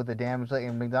wrestled him with a damaged leg.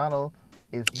 And McDonald's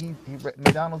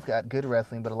got good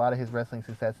wrestling, but a lot of his wrestling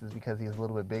success is because he's a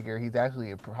little bit bigger. He's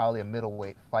actually probably a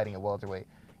middleweight fighting a welterweight,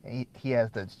 and he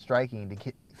has the striking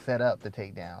to set up the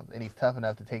takedowns, and he's tough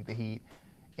enough to take the heat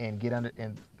and get under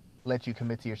and let you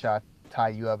commit to your shot, tie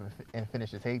you up, and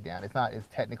finish the takedown. It's not as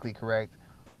technically correct,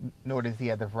 nor does he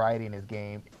have the variety in his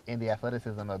game and the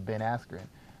athleticism of Ben Askren.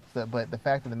 So, but the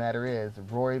fact of the matter is,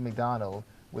 Rory McDonald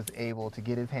was able to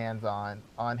get his hands on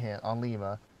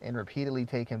Lima and repeatedly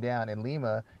take him down, and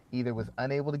Lima either was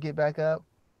unable to get back up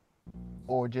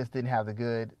or just didn't have the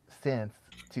good sense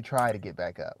to try to get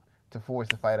back up to force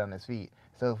the fight on his feet.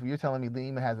 So if you're telling me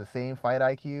Lima has the same fight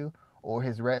IQ or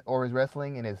his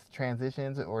wrestling and his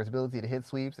transitions or his ability to hit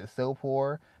sweeps is so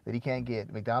poor that he can't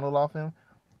get McDonald off him,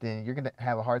 then you're gonna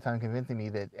have a hard time convincing me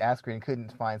that Askren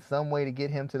couldn't find some way to get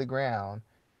him to the ground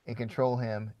and control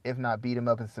him, if not beat him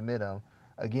up and submit him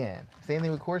again. Same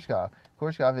thing with Korshkov.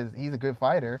 He's a good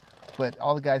fighter, but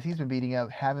all the guys he's been beating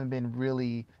up haven't been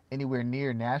really anywhere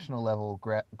near national level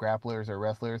grapplers or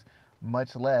wrestlers,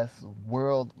 much less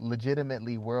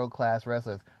legitimately world class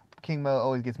wrestlers. King Mo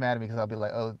always gets mad at me because I'll be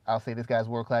like, oh, I'll say this guy's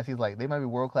world class. He's like, they might be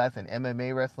world class in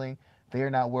MMA wrestling. They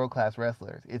are not world class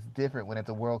wrestlers. It's different when it's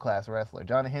a world class wrestler.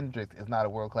 John Hendricks is not a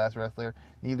world class wrestler.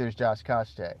 Neither is Josh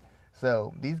Koscheck.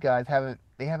 So these guys haven't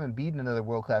beaten another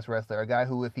world class wrestler, a guy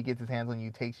who, if he gets his hands on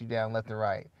you, takes you down left and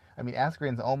right. I mean,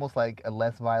 Askren's almost like a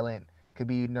less violent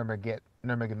Khabib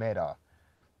Nurmagomedov.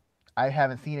 I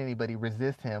haven't seen anybody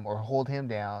resist him or hold him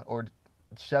down or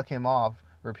shuck him off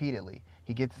repeatedly.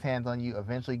 He gets his hands on you,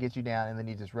 eventually gets you down, and then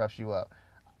he just roughs you up.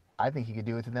 I think he could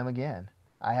do it to them again.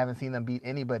 I haven't seen them beat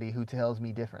anybody who tells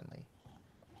me differently.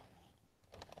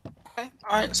 Okay,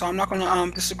 all right. So I'm not going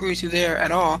to disagree with you there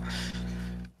at all.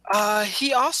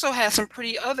 He also had some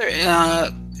pretty other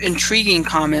intriguing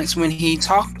comments when he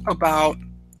talked about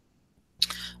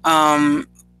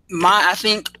I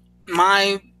think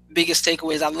my biggest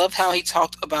takeaway is I loved how he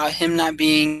talked about him not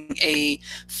being a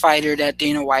fighter that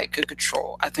Dana White could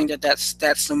control. I think that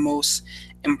that's the most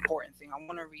important thing. I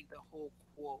want to read the whole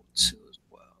quote too as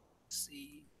well. Let's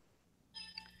see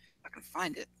if I can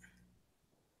find it.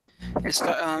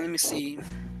 Let me see.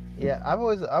 Yeah,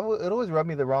 it always rubbed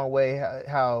me the wrong way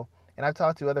how, and I've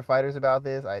talked to other fighters about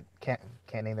this. I can't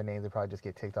name their names. They probably just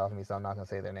get ticked off of me, so I'm not gonna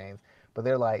say their names. But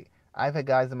they're like, I've had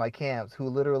guys in my camps who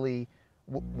literally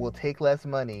will take less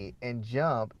money and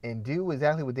jump and do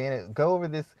exactly what Dana go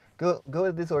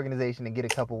to this organization and get a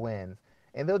couple wins,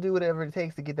 and they'll do whatever it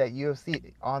takes to get that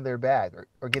UFC on their back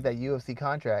or get that UFC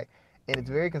contract. And it's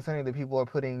very concerning that people are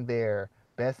putting their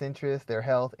best interest, their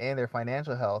health, and their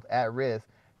financial health at risk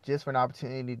just for an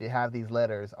opportunity to have these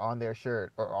letters on their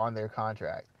shirt or on their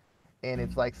contract. And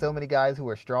it's like so many guys who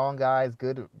are strong guys,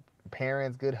 good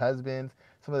parents, good husbands,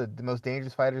 some of the most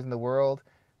dangerous fighters in the world,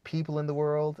 people in the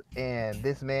world, and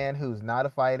this man who's not a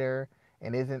fighter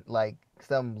and isn't like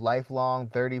some lifelong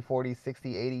 30, 40,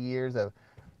 60, 80 years of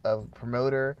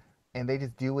promoter, and they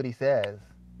just do what he says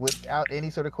without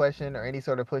any sort of question or any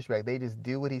sort of pushback. They just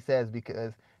do what he says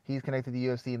because he's connected to the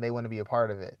UFC and they want to be a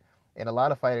part of it. And a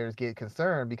lot of fighters get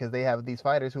concerned because they have these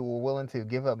fighters who are willing to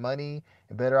give up money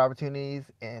and better opportunities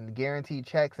and guaranteed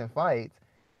checks and fights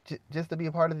just to be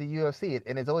a part of the UFC.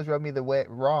 And it's always rubbed me the way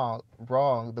wrong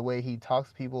the way he talks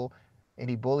to people and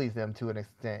he bullies them to an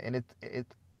extent. And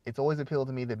it's always appealed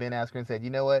to me that Ben Askren said, you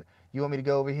know what, you want me to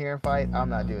go over here and fight? I'm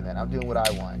not doing that. I'm doing what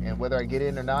I want. And whether I get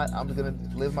in or not, I'm just gonna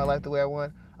live my life the way I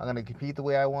want. I'm gonna compete the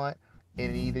way I want.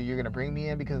 And either you're gonna bring me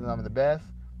in because I'm the best,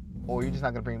 or you're just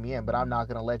not gonna bring me in. But I'm not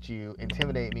gonna let you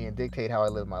intimidate me and dictate how I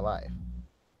live my life.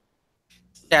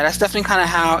 Yeah, that's definitely kind of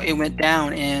how it went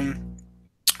down, and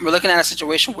we're looking at a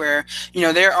situation where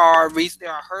there are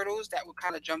hurdles that would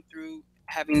kind of jump through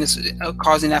having this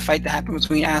causing that fight to happen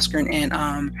between Askren and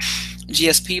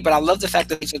GSP. But I love the fact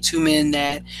that these are two men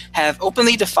that have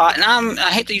openly defied, and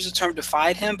I hate to use the term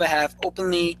defied him, but have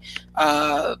openly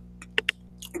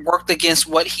worked against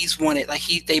what he's wanted. Like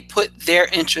they put their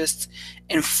interests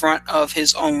in front of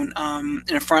his own,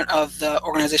 in front of the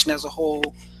organization as a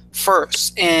whole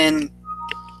first, and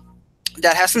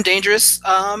that has some dangerous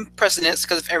precedents,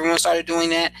 because if everyone started doing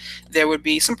that, there would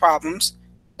be some problems.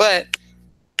 But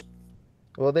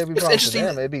Well, they'd be it's problems for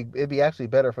interesting. them. It'd be actually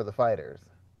better for the fighters.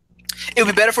 It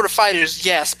would be better for the fighters,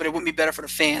 yes, but it wouldn't be better for the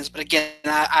fans. But again,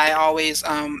 I always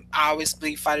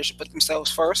believe fighters should put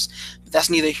themselves first. But that's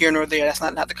neither here nor there. That's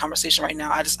not the conversation right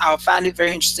now. I find it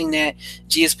very interesting that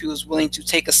GSP was willing to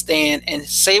take a stand and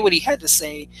say what he had to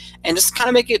say, and just kind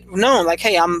of make it known, like,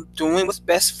 hey, I'm doing what's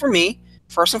best for me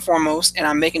first and foremost, and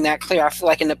I'm making that clear. I feel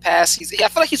like in the past, I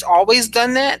feel like he's always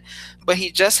done that, but he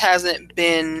just hasn't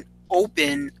been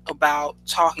open about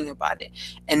talking about it.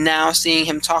 And now seeing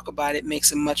him talk about it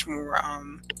makes it much more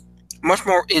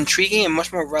intriguing and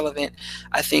much more relevant,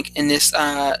 I think, in this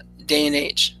day and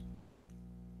age.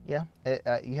 Yeah,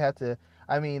 you have to.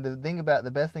 I mean,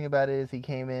 the best thing about it is he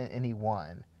came in and he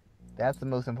won. That's the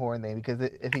most important thing because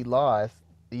if he lost,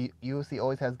 the UFC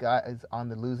always has guys on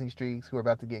the losing streaks who are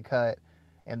about to get cut,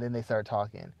 and then they start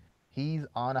talking. He's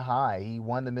on a high. He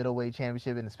won the middleweight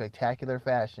championship in a spectacular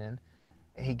fashion.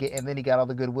 And then he got all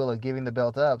the goodwill of giving the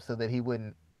belt up so that he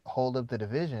wouldn't hold up the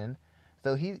division.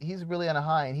 So he's really on a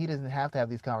high, and he doesn't have to have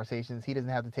these conversations. He doesn't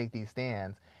have to take these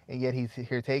stands, and yet he's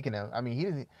here taking them. I mean, he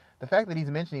doesn't. The fact that he's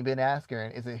mentioning Ben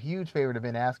Askren is a huge favor to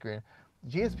Ben Askren.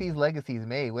 GSP's legacy is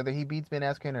made, whether he beats Ben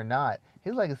Askren or not.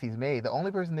 His legacy is made. The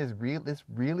only person this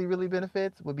really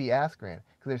benefits would be Askren,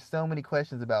 because there's so many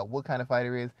questions about what kind of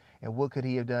fighter he is and what could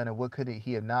he have done and what could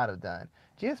he have not have done.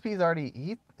 GSP's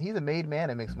already he's a made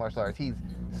man in mixed martial arts. He's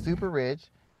super rich,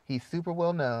 he's super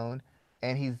well known,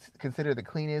 and he's considered the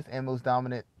cleanest and most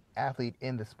dominant athlete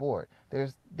in the sport.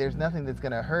 There's nothing that's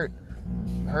gonna hurt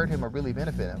him or really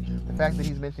benefit him. The fact that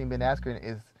he's mentioning Ben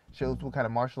Askren shows what kind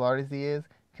of martial artist he is,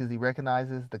 because he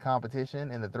recognizes the competition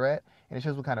and the threat, and it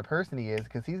shows what kind of person he is,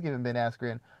 because he's given Ben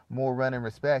Askren more run and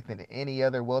respect than any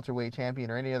other welterweight champion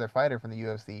or any other fighter from the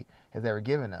UFC has ever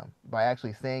given him by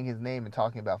actually saying his name and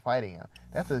talking about fighting him.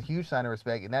 That's a huge sign of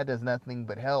respect, and that does nothing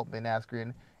but help Ben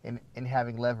Askren in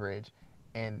having leverage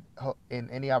and in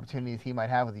any opportunities he might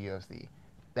have with the UFC.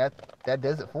 That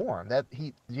does it for him.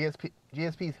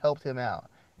 GSP's helped him out,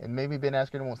 and maybe Ben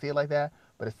Askren won't see it like that,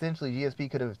 but essentially GSP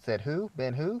could have said who,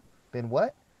 Ben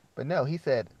what, but no, he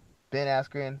said Ben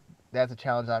Askren. That's a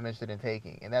challenge I'm interested in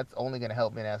taking, and that's only going to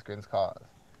help Ben Askren's cause.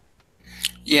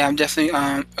 Yeah, I'm definitely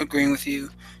agreeing with you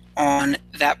on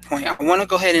that point. I want to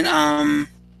go ahead and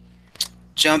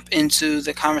jump into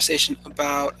the conversation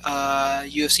about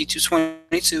UFC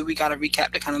 222. We got a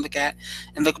recap to kind of look at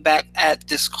and look back at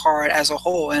this card as a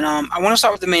whole. And I want to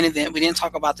start with the main event. We didn't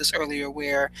talk about this earlier,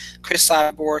 where Chris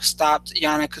Cyborg stopped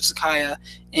Yana Kutsukaya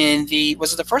in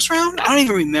was it the first round? I don't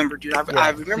even remember, dude. I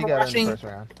remember watching. In the first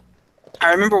round.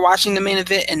 I remember watching the main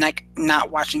event and like not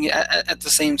watching it at the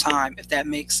same time, if that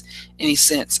makes any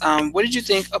sense. What did you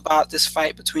think about this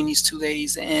fight between these two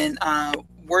ladies, and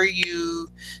were you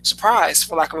surprised,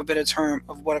 for lack of a better term,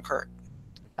 of what occurred?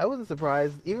 I wasn't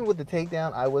surprised. Even with the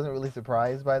takedown, I wasn't really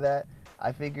surprised by that.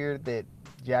 I figured that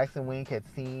Jackson Wink had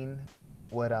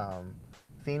what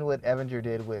what Evinger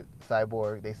did with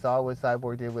Cyborg. They saw what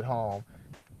Cyborg did with Holm.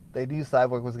 They knew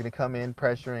Cyborg was going to come in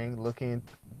pressuring, looking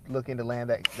to land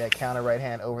that counter right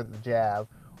hand over the jab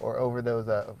or over those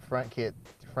front kicks,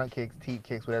 teep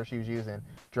kicks, whatever she was using,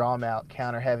 draw them out,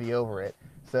 counter heavy over it.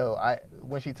 So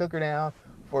when she took her down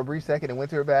for a brief second and went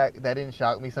to her back, that didn't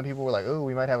shock me. Some people were like, "Oh,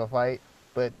 we might have a fight,"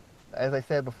 but as I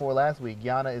said before last week,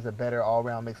 Yana is a better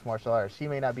all-round mixed martial artist. She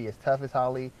may not be as tough as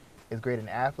Holly, as great an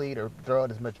athlete, or throw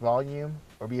out as much volume,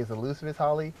 or be as elusive as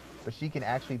Holly, but she can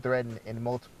actually threaten in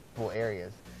multiple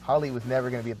areas. Holly was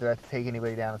never going to be a threat to take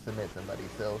anybody down and submit somebody.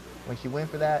 So when she went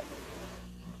for that,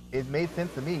 it made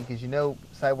sense to me because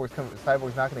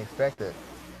Cyborg's not going to expect a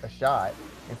shot,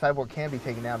 and Cyborg can be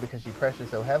taken down because she pressures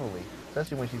so heavily,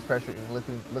 especially when she's pressured and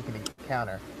looking to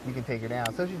counter. You can take her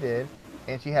down, so she did,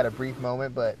 and she had a brief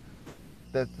moment, but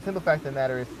the simple fact of the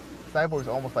matter is, Cyborg's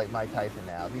almost like Mike Tyson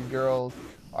now. These girls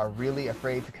are really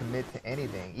afraid to commit to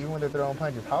anything, even when they're throwing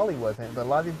punches. Holly wasn't, but a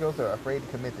lot of these girls are afraid to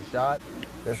commit to shots.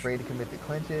 They're afraid to commit to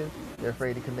clinches. They're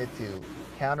afraid to commit to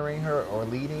countering her or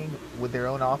leading with their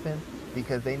own offense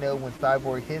because they know when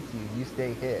Cyborg hits you, you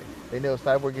stay hit. They know if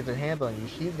Cyborg gets her hands on you,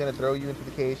 she's going to throw you into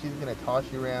the cage. She's going to toss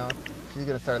you around. She's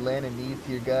going to start landing knees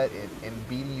to your gut and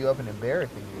beating you up and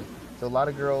embarrassing you. So a lot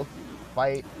of girls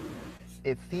fight.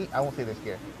 I won't say they're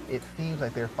scared. It seems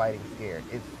like they're fighting scared.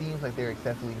 It seems like they're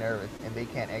excessively nervous and they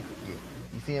can't execute.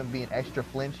 You see them being extra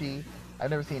flinchy. I've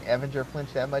never seen Evander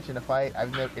flinch that much in a fight.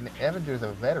 And Evander's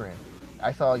a veteran.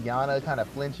 I saw Yana kind of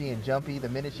flinchy and jumpy the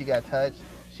minute she got touched.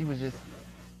 She was just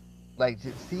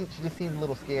she just seemed a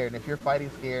little scared. And if you're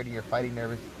fighting scared and you're fighting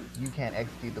nervous, you can't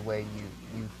execute the way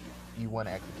you want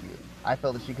to execute. I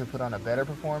felt that she could put on a better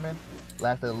performance,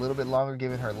 lasted a little bit longer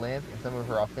given her length and some of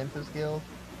her offensive skills.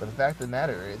 But the fact of the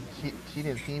matter is, she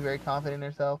didn't seem very confident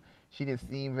in herself. She didn't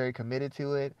seem very committed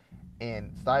to it,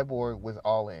 and Cyborg was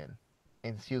all in,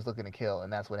 and she was looking to kill,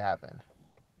 and that's what happened.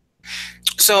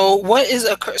 So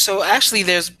so actually,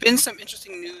 there's been some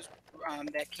interesting news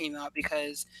that came out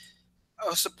because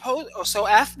so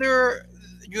after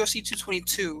UFC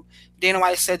 222, Dana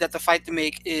White said that the fight to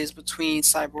make is between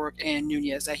Cyborg and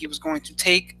Nunes, that he was going to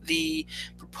take the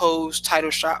proposed title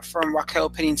shot from Raquel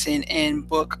Pennington and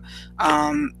book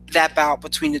that bout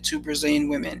between the two Brazilian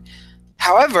women.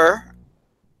 However,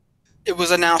 it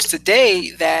was announced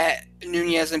today that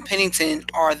Nunes and Pennington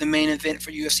are the main event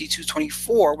for UFC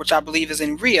 224, which I believe is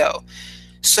in Rio.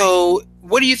 So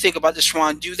what do you think about this,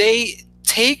 Schwan? Do they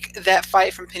take that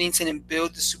fight from Pennington and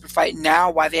build the super fight now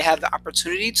while they have the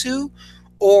opportunity to?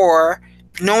 Or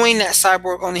knowing that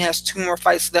Cyborg only has 2 more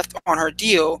fights left on her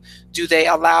deal, do they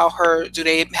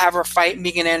have her fight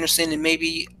Megan Anderson and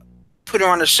maybe put her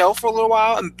on the shelf for a little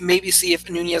while and maybe see if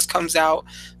Nunes comes out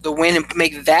the win and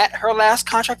make that her last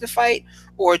contracted fight?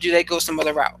 Or do they go some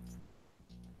other route?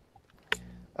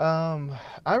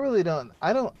 I really don't.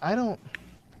 I don't know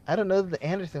that the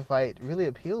Anderson fight really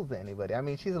appeals to anybody. I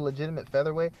mean, she's a legitimate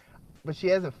featherweight, but she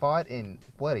hasn't fought in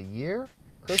what, a year?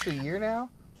 Close to a year now?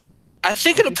 I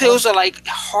think it appeals to like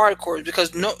hardcore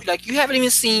because you haven't even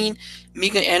seen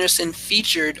Megan Anderson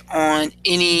featured on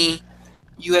any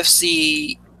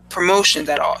UFC promotions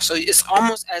at all. So it's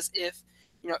almost as if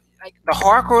like the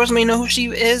hardcores may know who she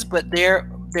is, but their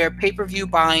pay-per-view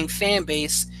buying fan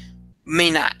base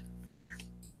may not.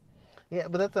 Yeah,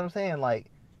 but that's what I'm saying. Like,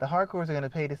 the hardcores are going to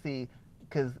pay to see,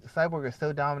 because Cyborg is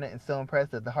so dominant and so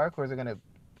impressive, the hardcores are going to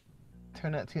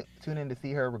tune in to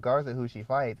see her regardless of who she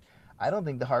fights. I don't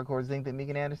think the hardcores think that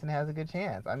Megan Anderson has a good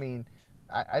chance. I mean,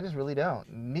 I just really don't.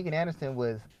 Megan Anderson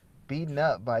was beaten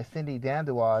up by Cindy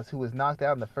Dandoise, who was knocked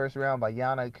out in the first round by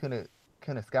Yana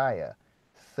Kunitskaya.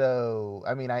 So,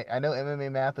 I mean, I know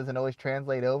MMA math doesn't always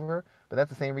translate over, but that's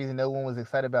the same reason no one was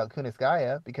excited about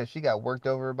Kunitskaya, because she got worked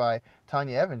over by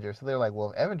Tanya Evinger. So they're like,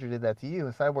 well, if Evinger did that to you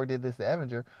and Cyborg did this to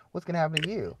Evinger, what's going to happen to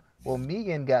you? Well,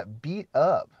 Megan got beat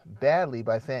up badly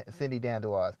by Cindy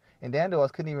Dandoise, and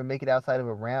Dandoise couldn't even make it outside of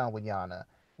a round with Yana.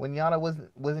 When Yana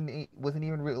wasn't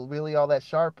even really all that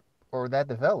sharp or that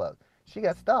developed. She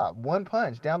got stopped. One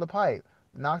punch down the pipe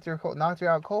knocked her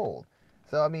out cold.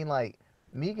 So I mean, like,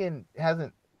 Megan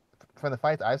hasn't, from the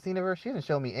fights I've seen of her, she hasn't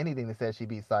shown me anything that says she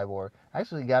beat Cyborg. I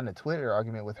actually got in a Twitter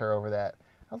argument with her over that.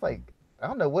 I was like, I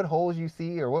don't know what holes you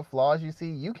see or what flaws you see.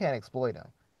 You can't exploit them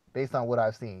based on what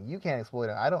I've seen. You can't exploit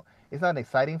them. It's not an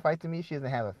exciting fight to me. She doesn't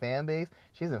have a fan base.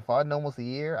 She hasn't fought in almost a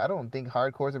year. I don't think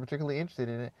hardcores are particularly interested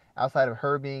in it outside of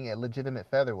her being a legitimate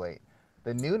featherweight.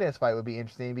 The Nunes fight would be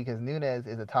interesting because Nunes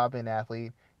is a top-end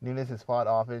athlete. Nunes has fought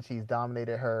often. She's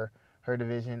dominated her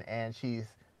division, and she's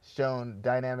shown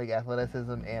dynamic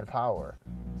athleticism and power.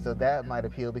 So that might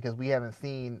appeal because we haven't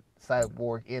seen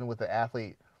Cyborg in with an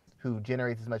athlete who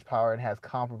generates as much power and has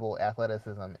comparable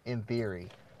athleticism in theory.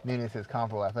 Nunes has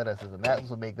comparable athleticism. That's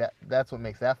what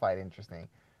makes that fight interesting.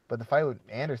 But the fight with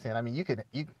Anderson, I mean, you could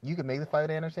make the fight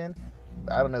with Anderson.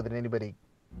 I don't know that anybody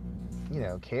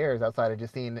cares outside of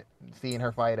just seeing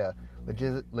her fight a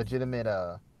legitimate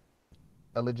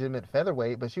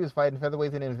featherweight, but she was fighting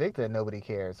featherweights in Invicta and nobody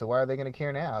cares. So why are they going to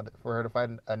care now for her to fight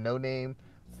a no-name,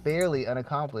 fairly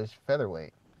unaccomplished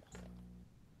featherweight?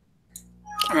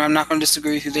 I'm not going to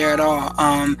disagree with you there at all.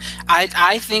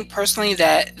 I think personally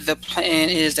that the plan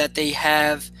is that they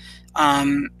have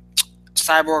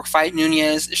Cyborg fight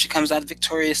Nunes. If she comes out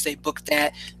victorious, they book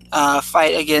that.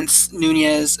 fight against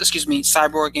Nunez, excuse me,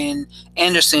 Cyborg and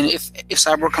Anderson. If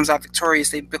Cyborg comes out victorious,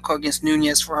 they book her against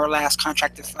Nunez for her last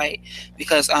contracted fight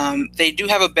because they do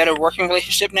have a better working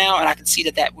relationship now, and I can see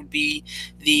that that would be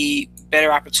the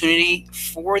better opportunity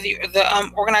for the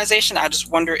organization. I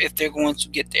just wonder if they're going to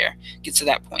get to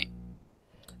that point.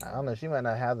 I don't know. She might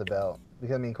not have the belt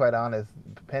because I mean, quite honest,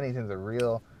 Pennington's a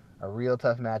real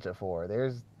tough matchup for her.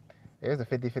 There's a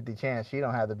 50-50 chance she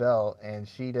don't have the belt and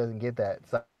she doesn't get that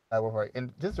Cyborg fight.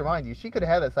 And just to remind you, she could have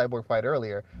had that Cyborg fight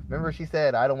earlier. Remember she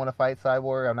said, I don't want to fight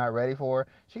Cyborg, I'm not ready for her.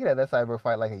 She could have that Cyborg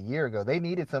fight like a year ago. They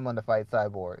needed someone to fight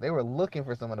Cyborg. They were looking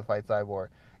for someone to fight Cyborg.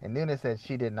 And Nunes said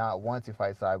she did not want to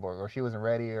fight Cyborg or she wasn't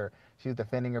ready or she was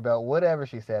defending her belt, whatever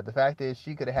she said. The fact is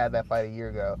she could have had that fight a year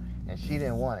ago and she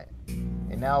didn't want it.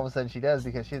 And now all of a sudden she does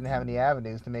because she doesn't have any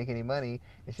avenues to make any money,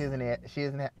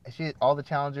 and all the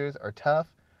challengers are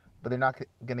tough, but they're not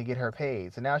going to get her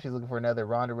paid. So now she's looking for another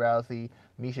Ronda Rousey,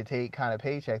 Misha Tate kind of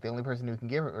paycheck. The only person who can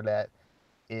give her that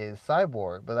is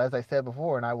Cyborg. But as I said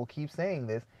before, and I will keep saying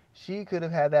this, she could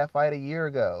have had that fight a year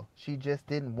ago. She just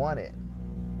didn't want it.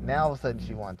 Now all of a sudden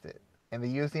she wants it, and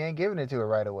the UFC ain't giving it to her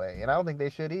right away, and I don't think they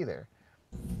should either.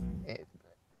 It,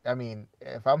 I mean,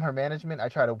 if I'm her management, I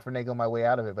try to finagle my way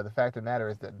out of it. But the fact of the matter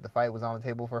is that the fight was on the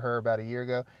table for her about a year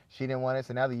ago. She didn't want it,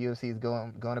 so now the UFC is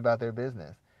going about their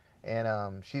business,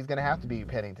 and she's gonna have to beat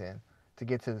Pennington to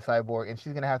get to the Cyborg, and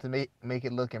she's gonna have to make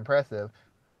it look impressive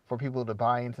for people to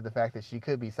buy into the fact that she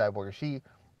could be Cyborg. If she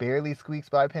barely squeaks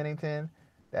by Pennington,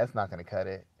 that's not gonna cut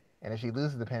it, and if she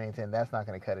loses to Pennington, that's not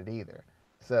gonna cut it either.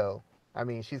 So, I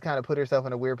mean, she's kind of put herself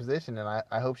in a weird position, and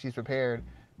I hope she's prepared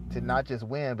to not just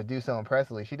win but do so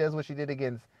impressively. She does what she did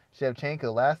against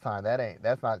Shevchenko last time.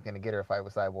 That's not going to get her a fight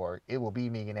with Cyborg. It will be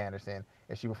Megan Anderson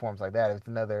if she performs like that. If it's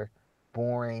another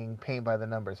boring paint by the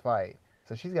numbers fight.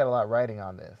 So she's got a lot riding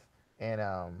on this, and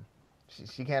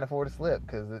she can't afford to slip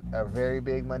because a very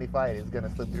big money fight is going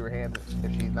to slip through her hands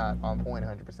if she's not on point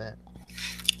 100%.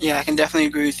 Yeah, I can definitely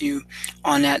agree with you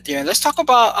on that there. Let's talk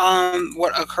about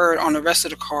what occurred on the rest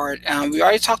of the card. We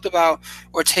already talked about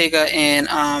Ortega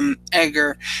and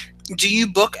Edgar. Do you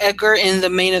book Edgar in the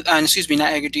main? Excuse me,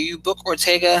 not Edgar. Do you book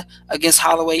Ortega against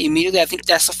Holloway immediately? I think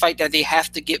that's a fight that they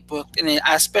have to get booked, and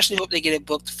I especially hope they get it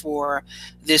booked for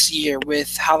this year.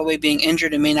 With Holloway being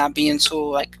injured, it may not be until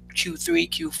like Q3,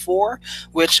 Q4,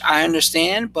 which I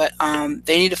understand, but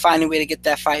they need to find a way to get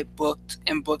that fight booked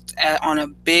and on a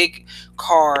big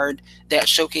card that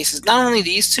showcases not only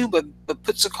these two, but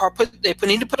puts a card. They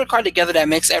need to put a card together that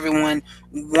makes everyone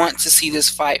want to see this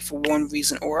fight for one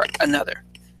reason or another.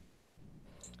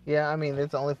 Yeah, I mean,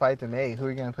 it's the only fight to make. Who are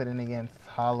you going to put in against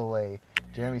Holloway?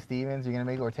 Jeremy Stevens? You're going to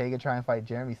make Ortega try and fight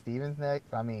Jeremy Stevens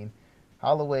next? I mean,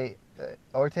 Holloway,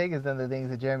 Ortega's done the things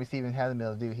that Jeremy Stevens hasn't been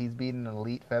able to do. He's beaten an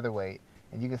elite featherweight.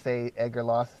 And you can say Edgar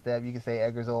lost a step. You can say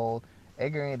Edgar's old.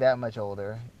 Edgar ain't that much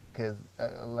older because,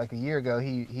 like a year ago,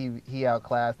 he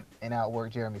outclassed and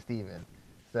outworked Jeremy Stevens.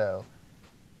 So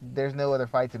there's no other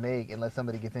fight to make unless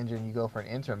somebody gets injured and you go for an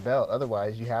interim belt.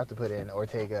 Otherwise, you have to put in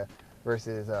Ortega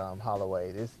versus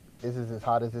Holloway. This is as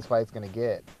hot as this fight's gonna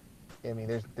get. I mean,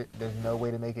 there's no way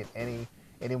to make it any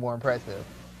more impressive.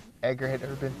 Edgar had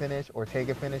never been finished.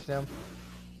 Ortega finished him.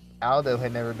 Aldo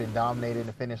had never been dominated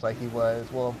and finished like he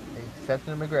was. Well,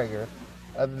 exception to McGregor.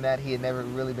 Other than that, he had never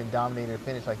really been dominated and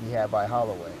finished like he had by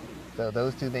Holloway. So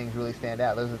those two things really stand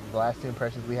out. Those are the last two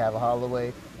impressions we have of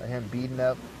Holloway, are him beating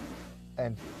up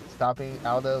and stopping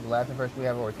Aldo. The last impression we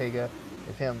have of Ortega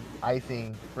is him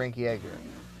icing Frankie Edgar.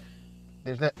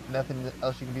 There's nothing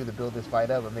else you can do to build this fight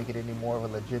up or make it any more of a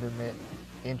legitimate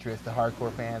interest to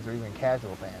hardcore fans or even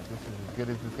casual fans. This is as good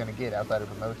as it's going to get outside of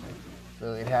promotion.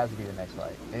 So it has to be the next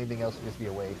fight. Anything else would just be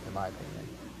a waste, in my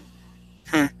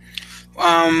opinion.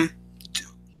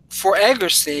 For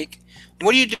Edgar's sake,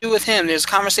 what do you do with him? There's a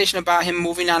conversation about him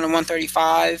moving down to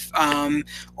 135,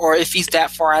 or if he's that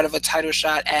far out of a title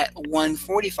shot at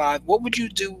 145. What would you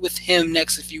do with him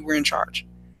next if you were in charge?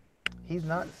 He's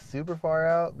not super far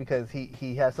out because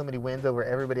he has so many wins over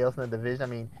everybody else in the division. I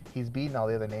mean, he's beaten all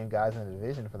the other named guys in the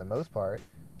division for the most part.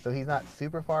 So he's not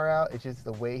super far out. It's just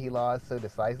the way he lost so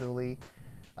decisively.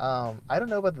 I don't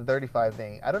know about the 35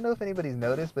 thing. I don't know if anybody's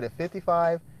noticed, but at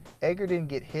 55, Edgar didn't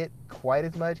get hit quite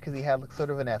as much because he had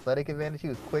sort of an athletic advantage. He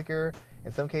was quicker,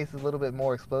 in some cases a little bit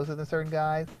more explosive than certain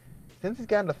guys. Since he's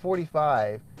gotten to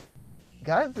 45,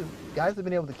 guys have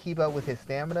been able to keep up with his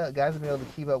stamina. Guys have been able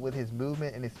to keep up with his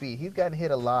movement and his speed. He's gotten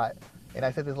hit a lot, and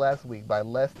I said this last week, by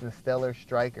less than stellar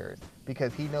strikers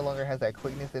because he no longer has that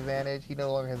quickness advantage. He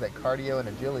no longer has that cardio and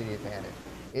agility advantage.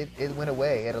 It went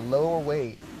away. At a lower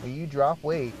weight, when you drop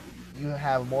weight, you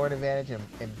have more an advantage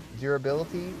in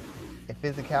durability and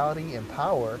physicality and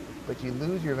power, but you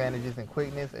lose your advantages in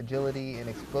quickness, agility, and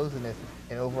explosiveness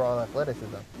and overall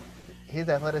athleticism. His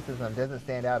athleticism doesn't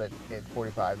stand out at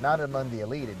 45. Not among the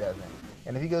elite, it doesn't.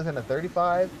 And if he goes into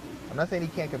 35, I'm not saying he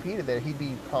can't compete it there. He'd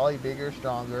be probably bigger,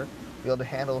 stronger, be able to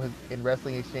handle his in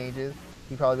wrestling exchanges.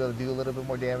 He'd probably be able to do a little bit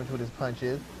more damage with his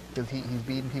punches because he's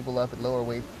beating people up at lower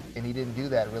weights, and he didn't do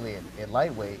that really in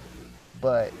lightweight.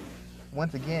 But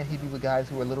once again, he'd be with guys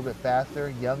who are a little bit faster,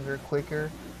 younger, quicker,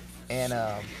 and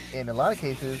in a lot of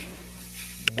cases,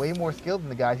 way more skilled than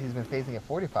the guys he's been facing at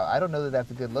 45. I don't know that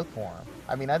that's a good look for him.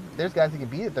 I mean, there's guys he can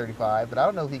beat at 35, but I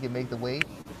don't know if he can make the weight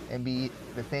and be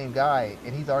the same guy,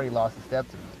 and he's already lost a step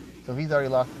to me. So if he's already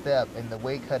lost a step and the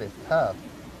weight cut is tough,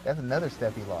 that's another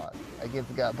step he lost against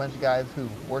a bunch of guys who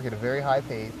work at a very high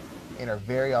pace and are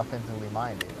very offensively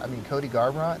minded. I mean, Cody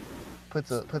Garbrandt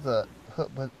puts a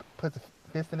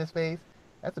fist in his face.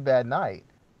 That's a bad night.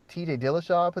 T.J.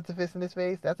 Dillashaw puts a fist in his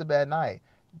face. That's a bad night.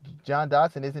 John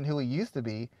Dodson isn't who he used to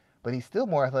be, but he's still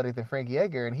more athletic than Frankie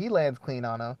Edgar, and he lands clean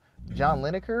on him. John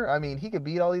Lineker, I mean, he could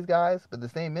beat all these guys, but in the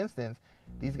same instance,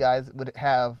 these guys would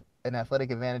have an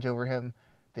athletic advantage over him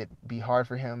that'd be hard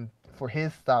for him, for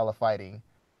his style of fighting,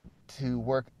 to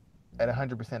work at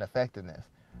 100% effectiveness.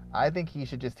 I think he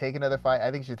should just take another fight.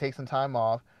 I think he should take some time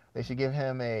off. They should give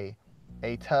him a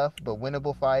tough but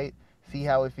winnable fight, see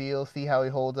how he feels, see how he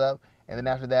holds up, and then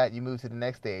after that, you move to the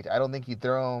next stage. I don't think you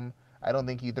throw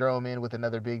him in with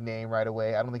another big name right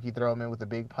away. I don't think you throw him in with a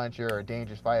big puncher or a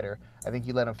dangerous fighter. I think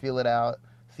you let him feel it out,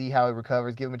 see how he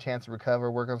recovers, give him a chance to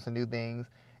recover, work on some new things,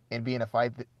 and be in a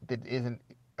fight that isn't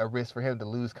a risk for him to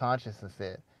lose consciousness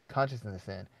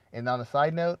in. And on a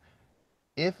side note,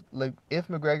 if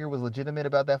McGregor was legitimate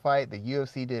about that fight, the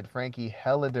UFC did Frankie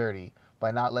hella dirty by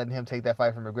not letting him take that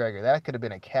fight from McGregor. That could have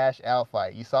been a cash out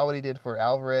fight. You saw what he did for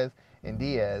Alvarez and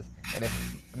Diaz, and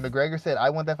if McGregor said,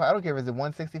 "I want that fight," I don't care if it's at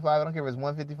 165, I don't care if it's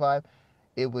 155.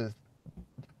 It was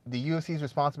the UFC's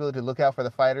responsibility to look out for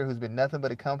the fighter who's been nothing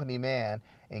but a company man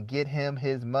and get him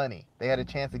his money. They had a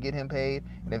chance to get him paid,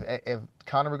 and if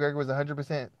Conor McGregor was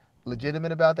 100%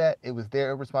 legitimate about that, it was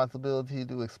their responsibility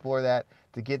to explore that,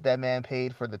 to get that man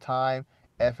paid for the time,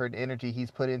 effort, energy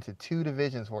he's put into two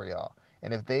divisions for y'all.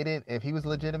 And if he was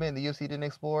legitimate and the UFC didn't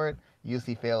explore it,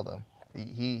 UFC failed him.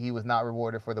 He was not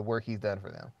rewarded for the work he's done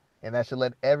for them. And that should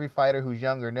let every fighter who's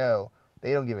younger know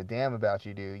they don't give a damn about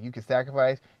you, dude. You can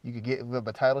sacrifice, you could get up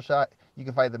a title shot, you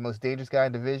can fight the most dangerous guy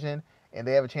in division, and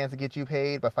they have a chance to get you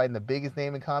paid by fighting the biggest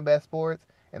name in combat sports,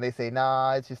 and they say,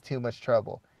 nah, it's just too much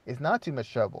trouble. It's not too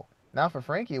much trouble. Not for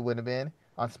Frankie, it wouldn't have been.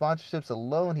 On sponsorships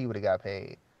alone, he would have got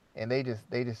paid. And they just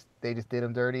did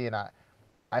him dirty, and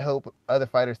I hope other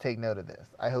fighters take note of this.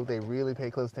 I hope they really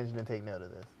pay close attention and take note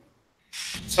of this.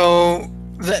 So,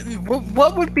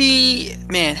 what would be,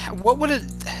 man? What would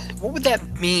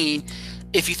that mean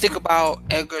if you think about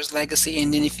Edgar's legacy,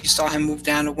 and then if you saw him move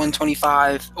down to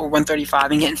 125 or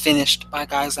 135 and getting finished by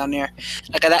guys down there,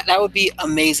 like that would be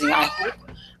amazing.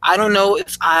 I don't know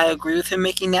if I agree with him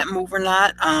making that move or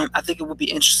not. I think it would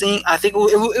be interesting. I think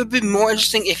it would be more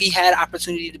interesting if he had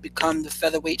opportunity to become the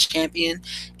featherweight champion,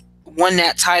 won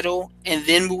that title, and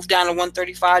then moved down to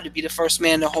 135 to be the first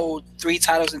man to hold 3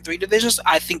 titles in 3 divisions.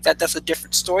 I think that's a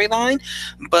different storyline.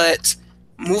 But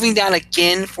moving down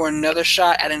again for another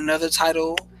shot at another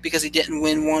title because he didn't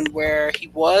win one where he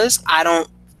was, I don't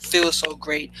feel so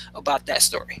great about that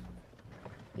story.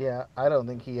 Yeah, I don't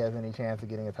think he has any chance of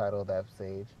getting a title at that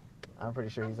stage. I'm pretty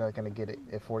sure he's not going to get it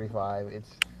at 45.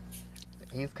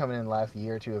 He's coming in the last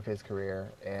year or two of his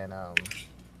career, and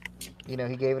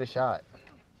he gave it a shot.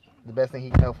 The best thing he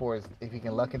can hope for is if he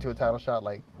can luck into a title shot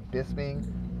like Bisping,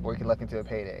 or he can luck into a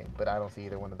payday. But I don't see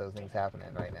either one of those things happening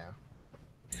right now.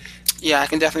 Yeah, I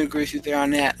can definitely agree with you there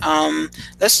on that.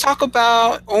 Let's talk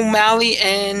about O'Malley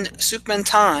and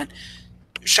Turkmentan.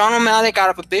 Sean O'Malley got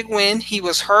up a big win. He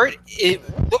was hurt. It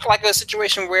looked like a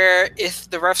situation where if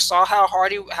the ref saw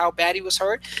how bad he was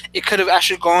hurt, it could have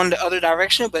actually gone the other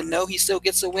direction. But no, he still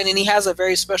gets a win, and he has a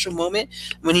very special moment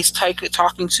when he's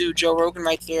talking to Joe Rogan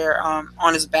right there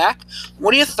on his back.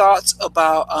 What are your thoughts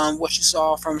about what you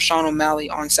saw from Sean O'Malley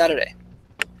on Saturday?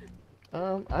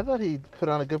 I thought he put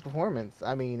on a good performance.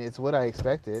 I mean, it's what I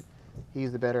expected.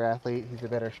 He's the better athlete. He's the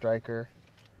better striker.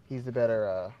 He's the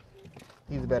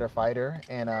better fighter,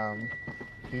 and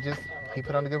he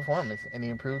put on a good performance, and he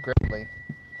improved greatly.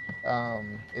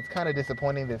 It's kind of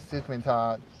disappointing that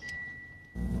Turkmentan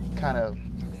kind of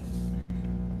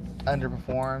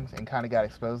underperformed and kind of got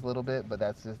exposed a little bit, but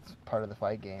that's just part of the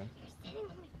fight game.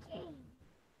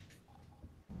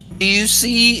 Do you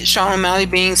see Sean O'Malley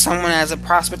being someone as a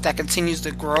prospect that continues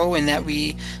to grow and that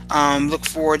we look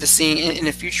forward to seeing in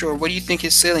the future, or what do you think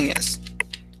his ceiling is?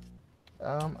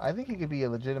 I think he could be a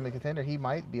legitimate contender. He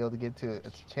might be able to get to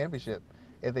a championship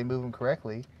if they move him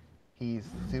correctly. He's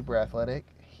super athletic.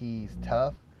 He's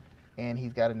tough, and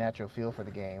he's got a natural feel for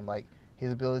the game. Like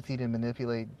his ability to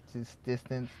manipulate his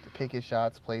distance, to pick his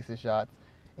shots, place his shots,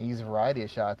 and use a variety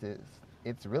of shots is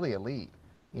it's really elite.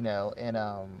 And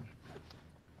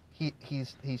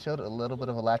he showed a little bit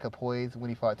of a lack of poise when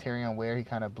he fought Tyrion Ware. He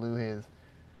kind of blew his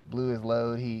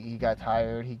load. He got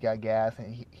tired. He got gas,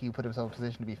 and he put himself in a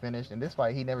position to be finished. In this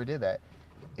fight, he never did that.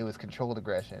 It was controlled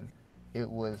aggression. It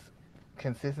was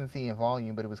consistency and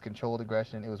volume, but it was controlled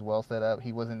aggression. It was well set up.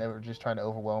 He wasn't ever just trying to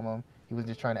overwhelm him. He was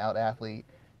just trying to out athlete.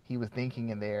 He was thinking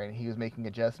in there, and he was making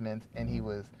adjustments, and he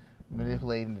was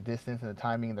manipulating the distance and the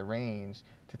timing and the range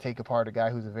to take apart a guy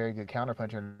who's a very good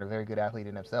counterpuncher and a very good athlete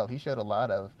in himself. He showed a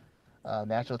lot of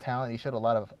natural talent. He showed a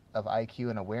lot of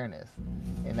IQ and awareness,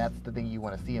 and that's the thing you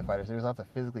want to see in fighters. There's lots of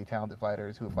physically talented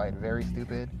fighters who fight very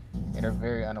stupid and are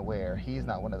very unaware. He's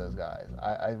not one of those guys.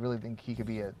 I really think he could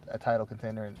be a title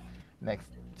contender in the next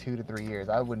 2 to 3 years.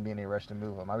 I wouldn't be in any rush to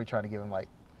move him. I'd be trying to give him like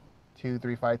 2,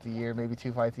 3 fights a year, maybe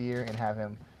 2 fights a year, and have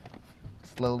him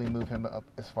slowly move him up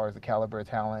as far as the caliber of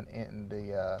talent and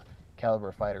the caliber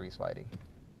of fighter he's fighting.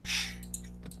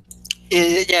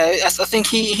 Yeah, I think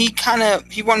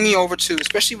he won me over too,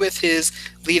 especially with his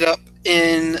lead up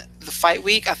in the fight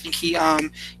week. I think he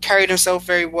carried himself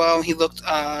very well. He looked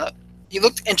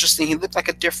interesting. He looked like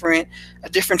a different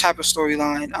type of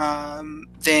storyline He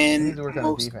needs than to work on his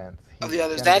most defense. of He's the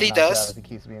others. gonna That get he knocked out does. if he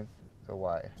keeps being so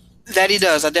wide. That he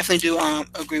does. I definitely do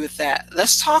agree with that.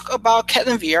 Let's talk about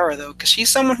Ketlin Vieira though, because she's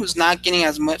someone who's not getting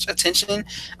as much attention.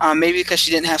 Maybe because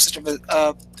she didn't have such of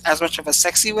a as much of a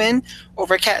sexy win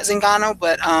over Kat Zingano,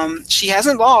 but she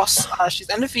hasn't lost. She's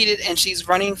undefeated, and she's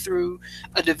running through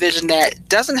a division that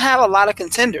doesn't have a lot of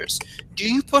contenders.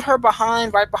 Do you put her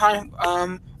right behind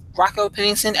Rocco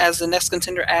Pennington as the next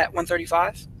contender at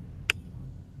 135?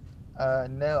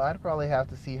 No, I'd probably have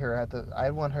to see her at the.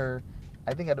 I want her.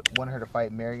 I think I'd want her to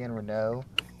fight Marion Renault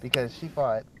because she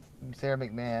fought Sarah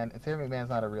McMahon. And Sarah McMahon's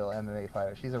not a real MMA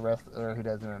fighter. She's a wrestler who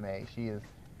does MMA. She is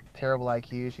terrible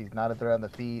IQ. She's not a threat on the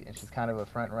feet, and she's kind of a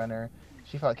front runner.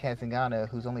 She fought Kat Zingano,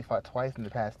 who's only fought twice in the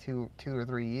past 2 or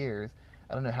 3 years.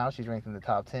 I don't know how she's ranked in the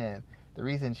top 10. The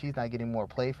reason she's not getting more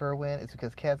play for her win is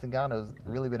because Kat Zingano's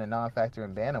really been a non-factor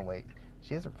in bantamweight.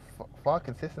 She hasn't fought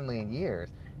consistently in years.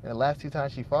 And the last 2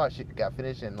 times she fought, she got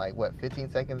finished in like what 15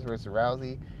 seconds versus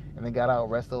Rousey, and then got out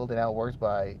wrestled and outworked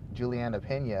by Juliana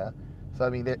Pena. So I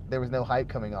mean, there was no hype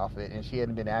coming off it, and she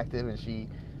hadn't been active, and she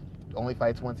only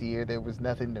fights once a year. There was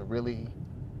nothing to really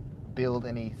build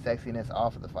any sexiness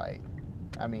off of the fight.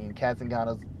 I mean, Kat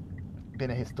Zingano's been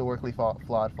a historically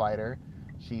flawed fighter.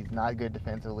 She's not good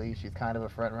defensively. She's kind of a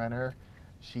front runner.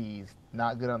 She's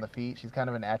not good on the feet. She's kind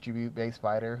of an attribute-based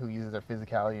fighter who uses her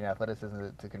physicality and athleticism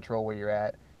to control where you're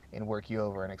at and work you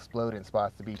over and explode in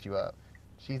spots to beat you up.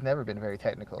 She's never been very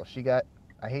technical.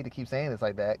 I hate to keep saying this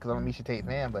like that because I'm a Misha Tate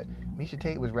fan, but Misha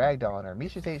Tate was ragdolling her.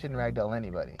 Misha Tate shouldn't ragdoll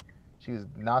anybody. She was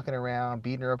knocking her around,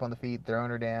 beating her up on the feet,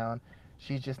 throwing her down.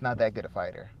 She's just not that good a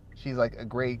fighter. She's like a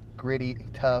great, gritty,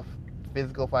 tough,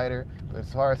 physical fighter, but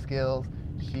as far as skills,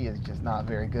 she is just not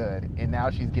very good. And now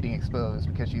she's getting exposed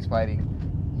because she's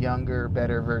fighting younger,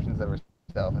 better versions of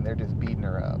herself, and they're just beating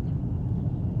her up.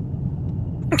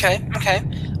 Okay, okay.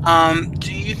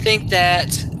 Do you think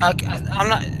that I'm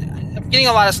not? I'm getting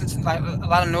a lot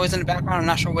of noise in the background. I'm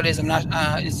not sure what it is. I'm not.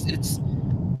 It's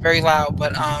very loud,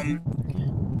 but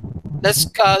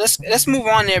let's move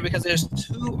on there because there's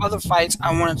two other fights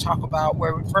I want to talk about.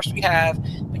 Where first we have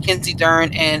Mackenzie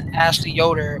Dern and Ashley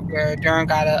Yoder, where Dern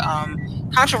got a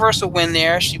controversial win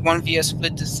there. She won via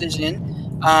split decision.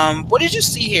 What did you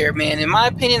see here, man? In my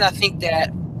opinion, I think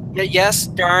that yes,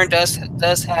 Dern does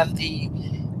have the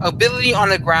ability on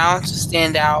the ground to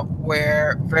stand out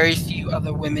where very few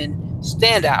other women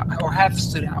stand out or have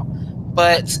stood out.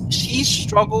 But she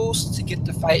struggles to get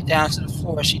the fight down to the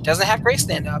floor. She doesn't have great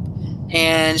stand up,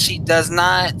 and she does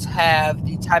not have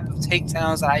the type of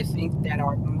takedowns that I think that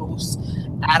are most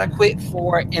adequate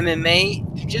for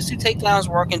MMA. Jiu-jitsu takedowns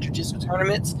work in jiu-jitsu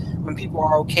tournaments when people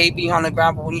are okay being on the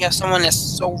ground, but when you have someone that's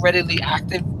so readily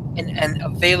active and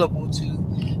available to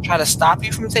try to stop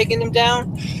you from taking them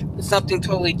down, it's something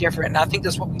totally different. And I think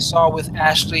that's what we saw with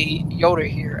Ashley Yoder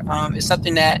here. It's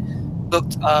something that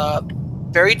looked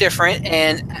very different,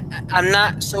 and I'm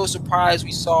not so surprised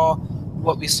we saw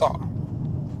what we saw.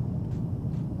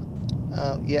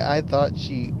 Yeah, I thought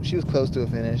she was close to a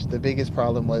finish. The biggest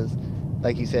problem was,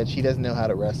 like you said, she doesn't know how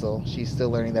to wrestle. She's still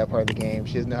learning that part of the game.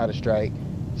 She doesn't know how to strike.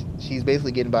 She's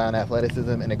basically getting by on athleticism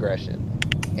and aggression,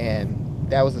 and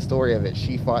that was the story of it.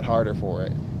 She fought harder for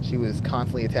it. She was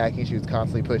constantly attacking. She was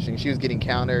constantly pushing. She was getting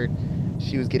countered.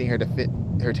 she was getting her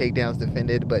takedowns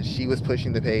defended, but she was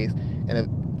pushing the pace,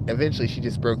 and eventually she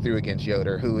just broke through against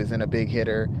Yoder, who isn't a big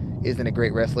hitter, isn't a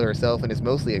great wrestler herself, and is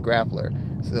mostly a grappler.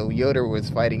 So Yoder was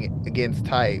fighting against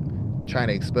type, trying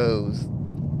to expose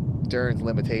Dern's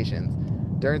limitations.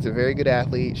 Dern's a very good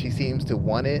athlete. She seems to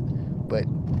want it, but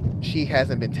she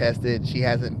hasn't been tested. She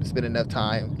hasn't spent enough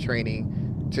time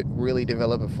training to really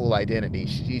develop a full identity.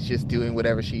 She's just doing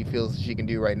whatever she feels she can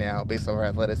do right now based on her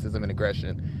athleticism and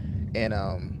aggression. And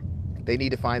they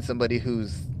need to find somebody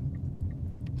who's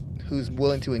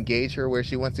willing to engage her where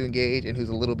she wants to engage and who's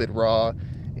a little bit raw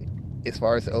as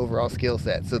far as the overall skill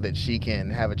set so that she can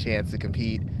have a chance to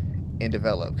compete and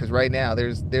develop. Because right now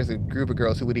there's a group of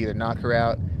girls who would either knock her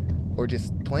out or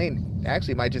just plain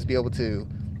actually might just be able to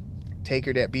take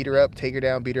her down, beat her up, take her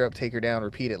down, beat her up, take her down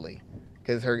repeatedly.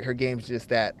 Because her game's just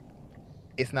that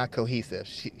it's not cohesive.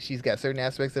 She's got certain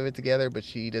aspects of it together, but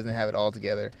she doesn't have it all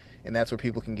together, and that's where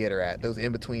people can get her at those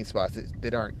in between spots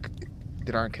that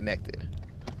aren't connected.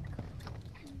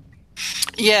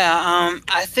 Yeah,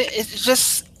 I think it's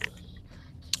just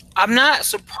I'm not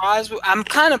surprised. I'm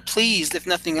kind of pleased, if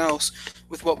nothing else,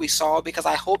 with what we saw because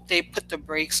I hope they put the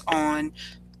brakes on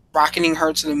rocketing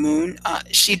her to the moon.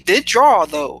 She did draw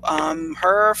though.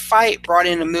 Her fight brought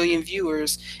in 1 million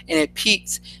viewers, and it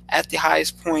peaked at the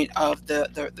highest point of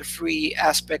the free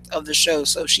aspect of the show.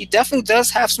 So she definitely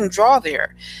does have some draw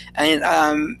there,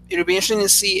 and it'll be interesting to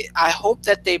see. I hope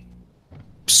that they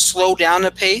slow down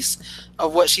the pace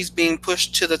of what she's being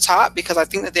pushed to the top because I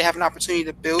think that they have an opportunity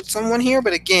to build someone here.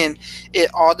 But again,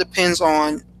 it all depends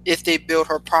on if they build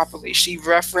her properly. She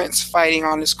referenced fighting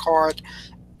on this card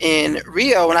in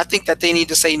Rio, and I think that they need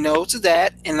to say no to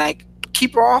that and like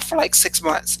keep her off for like 6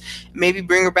 months. Maybe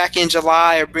bring her back in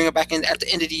July or bring her back in at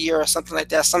the end of the year or something like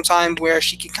that. Sometime where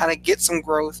she can kind of get some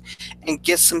growth and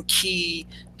get some key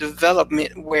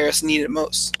development where it's needed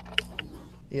most.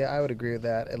 Yeah, I would agree with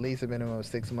that. At least a minimum of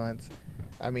 6 months.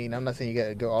 I mean, I'm not saying you got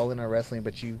to go all in on wrestling,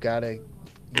 but you got to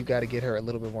get her a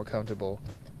little bit more comfortable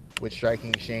with striking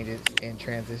exchanges and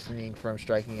transitioning from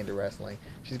striking into wrestling.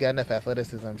 She's got enough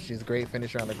athleticism. She's a great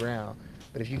finisher on the ground.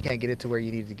 But if you can't get it to where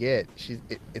you need to get,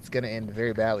 it's going to end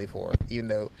very badly for her. Even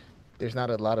though there's not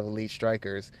a lot of elite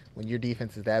strikers, when your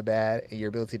defense is that bad and your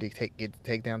ability to get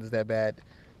takedowns is that bad,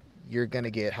 you're going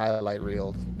to get highlight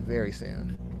reels very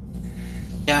soon.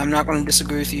 Yeah, I'm not going to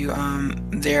disagree with you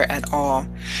there at all.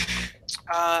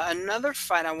 Another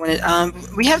fight I wanted.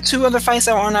 We have two other fights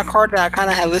that were on our card that I kind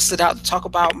of had listed out to talk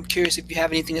about. I'm curious if you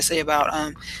have anything to say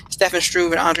about Stefan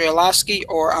Struve and Andre Arlovsky,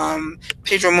 or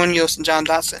Pedro Munoz and John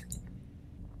Dodson.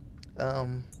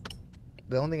 Um,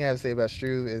 the only thing I have to say about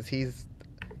Struve is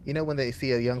when they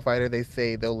see a young fighter, they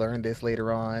say they'll learn this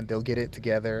later on. They'll get it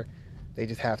together. They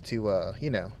just have to,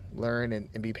 learn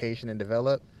and be patient and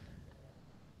develop.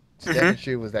 Stefan Hmm.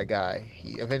 Struve was that guy.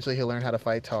 He'll learn how to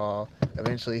fight tall.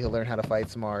 Eventually he'll learn how to fight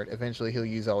smart. Eventually he'll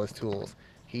use all his tools.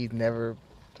 He's never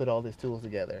put all his tools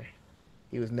together.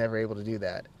 He was never able to do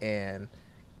that. And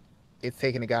it's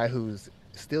taken a guy who's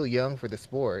still young for the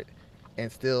sport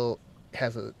and still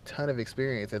has a ton of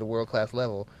experience at a world class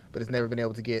level, but has never been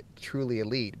able to get truly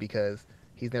elite because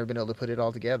he's never been able to put it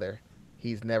all together.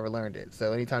 He's never learned it.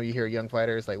 So anytime you hear a young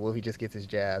fighter, it's like, well, he just gets his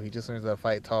jab. He just learns how to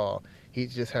fight tall. He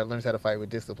just learns how to fight with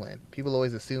discipline. People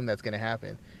always assume that's going to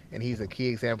happen, and he's a key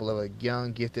example of a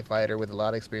young, gifted fighter with a lot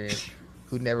of experience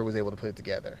who never was able to put it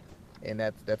together, and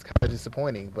that's kind of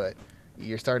disappointing. But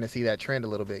you're starting to see that trend a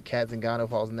little bit. Kat Zingano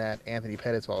falls in that. Anthony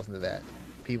Pettis falls into that.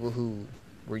 People who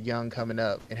were young coming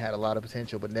up and had a lot of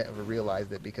potential, but never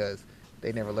realized it because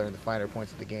they never learned the finer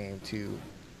points of the game to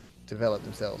develop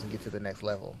themselves and get to the next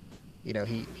level.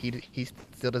 He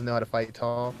still doesn't know how to fight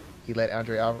tall. He let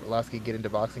Andre Arlovsky get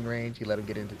into boxing range. He let him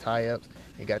get into tie-ups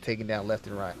and got taken down left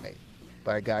and right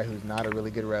by a guy who's not a really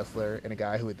good wrestler and a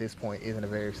guy who at this point isn't a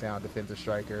very sound defensive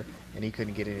striker, and he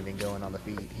couldn't get anything going on the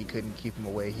feet. He couldn't keep him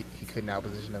away. He couldn't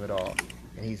outposition him at all.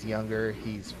 And he's younger.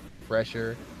 He's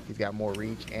fresher. He's got more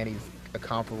reach, and he's a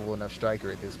comparable enough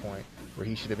striker at this point where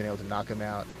he should have been able to knock him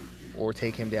out or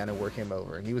take him down and work him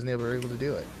over, and he was never able to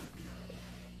do it.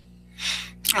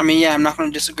 I mean, yeah, I'm not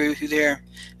going to disagree with you there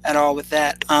at all with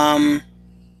that.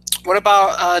 What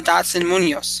about Dodson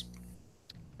Munoz?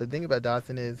 The thing about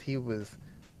Dodson is he was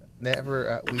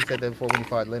never. We said that before when he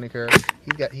fought Lineker.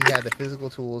 He had the physical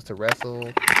tools to wrestle,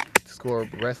 to score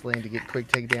wrestling, to get quick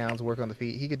takedowns, work on the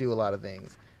feet. He could do a lot of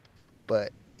things,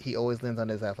 but he always leans on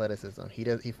his athleticism.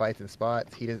 He fights in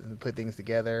spots. He doesn't put things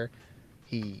together.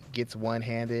 He gets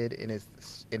one-handed in his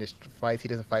fights. He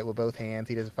doesn't fight with both hands.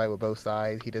 He doesn't fight with both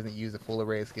sides. He doesn't use a full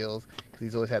array of skills because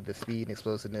he's always had the speed and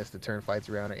explosiveness to turn fights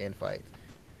around or end fights.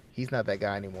 He's not that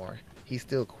guy anymore. he's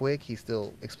still quick, he's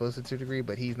still explosive to a degree,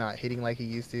 but he's not hitting like he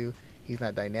used to. He's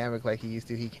not dynamic like he used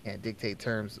to. He can't dictate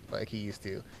terms like he used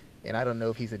to. And I don't know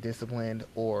if he's a disciplined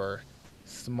or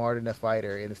smart enough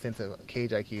fighter in the sense of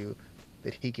cage IQ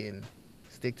that he can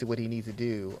stick to what he needs to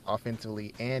do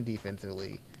offensively and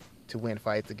defensively to win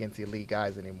fights against the elite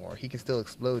guys anymore. He can still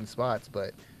explode in spots,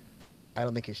 but I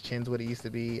don't think his chin's what it used to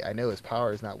be. I know his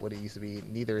power is not what it used to be.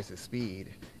 Neither is his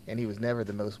speed, and he was never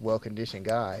the most well-conditioned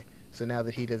guy. So now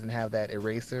that he doesn't have that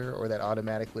eraser or that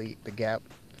automatically the gap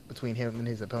between him and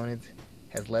his opponents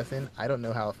has lessened, I don't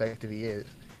know how effective he is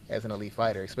as an elite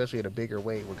fighter, especially at a bigger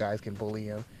weight where guys can bully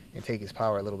him and take his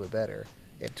power a little bit better.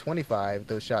 At 25,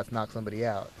 those shots knock somebody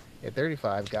out. At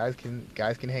 35, guys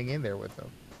can hang in there with him.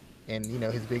 And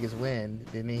his biggest win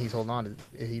didn't mean he's holding on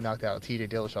to. He knocked out T.J.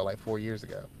 Dillashaw like 4 years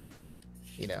ago.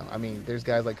 I mean, there's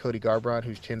guys like Cody Garbrandt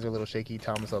whose chins are a little shaky,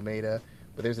 Thomas Almeida,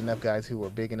 but there's enough guys who are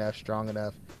big enough, strong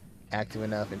enough, active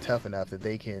enough, and tough enough that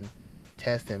they can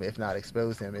test him, if not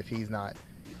expose him, if he's not.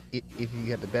 If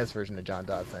you have the best version of John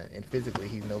Dodson, and physically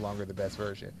he's no longer the best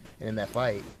version. And in that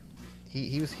fight,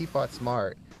 he fought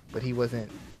smart, but he wasn't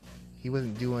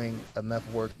doing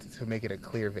enough work to make it a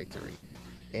clear victory.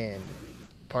 And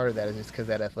part of that is just because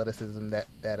that athleticism,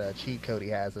 that cheat code he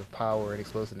has of power and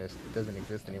explosiveness doesn't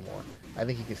exist anymore. I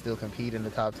think he can still compete in the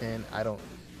top 10. I don't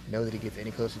know that he gets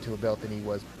any closer to a belt than he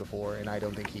was before, and I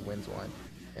don't think he wins one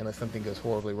unless something goes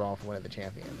horribly wrong for one of the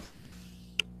champions.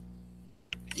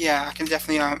 Yeah, I can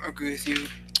definitely agree with you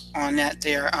on that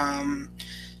there.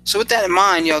 So with that in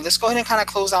mind, let's go ahead and kind of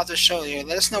close out the show here.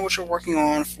 Let us know what you're working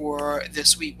on for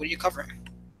this week. What are you covering?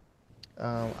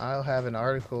 I'll have an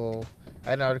article. I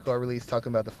had an article I released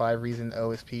talking about the 5 reasons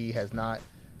OSP has not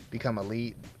become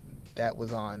elite. That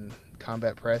was on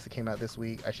Combat Press. It came out this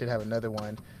week. I should have another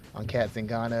one on Cat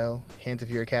Zingano. Hint, if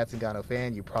you're a Cat Zingano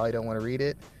fan, you probably don't want to read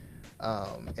it.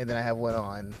 And then I have one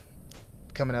on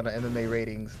coming out on MMA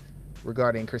ratings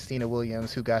regarding Christina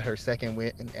Williams, who got her second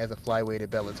win as a flyweight at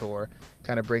Bellator,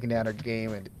 kind of breaking down her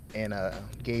game and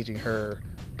gauging her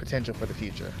potential for the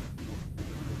future.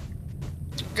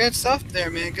 Good stuff there,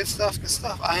 man. Good stuff. Good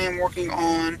stuff. I am working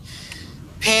on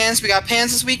Pans. We got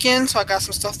Pans this weekend, so I got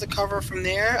some stuff to cover from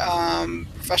there.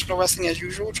 Professional wrestling as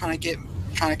usual. Trying to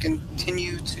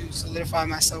continue to solidify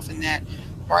myself in that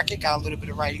market. Got a little bit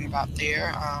of writing about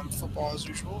there. Football as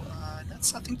usual.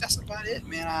 I think that's about it,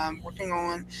 man. I'm working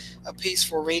on a piece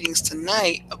for ratings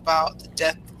tonight about the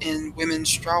depth in women's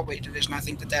strawweight division. I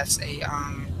think that's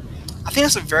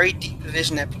a very deep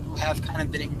division that people have kind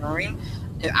of been ignoring.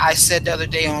 And I said the other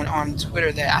day on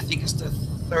Twitter that I think it's the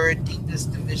third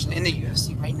deepest division in the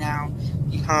UFC right now,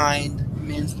 behind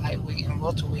men's lightweight and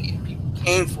welterweight. And people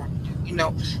came for it.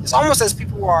 It's almost as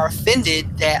people are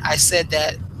offended that I said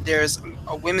that there's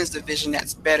a women's division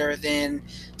that's better than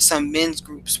some men's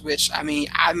groups, which, I mean,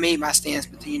 I made my stance,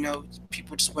 but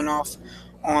people just went off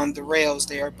on the rails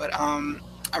there. But I'm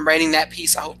writing that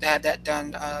piece. I hope to have that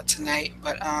done tonight.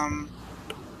 But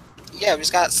yeah, we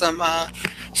just got some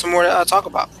more to talk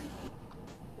about.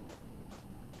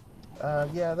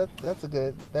 Yeah,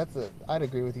 I'd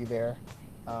agree with you there.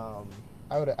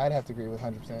 I'd have to agree with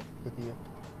 100% with you.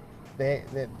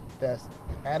 The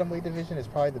atomweight division is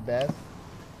probably the best.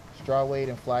 Strawweight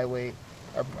and flyweight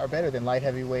are better than light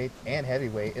heavyweight and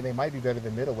heavyweight, and they might be better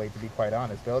than middleweight, to be quite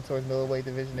honest. Bellator's middleweight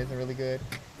division isn't really good.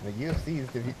 And the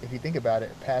UFC's, if you think about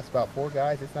it, past about 4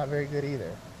 guys, it's not very good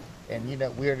either. And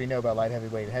we already know about light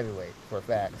heavyweight and heavyweight for a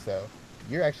fact. So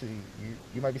you're actually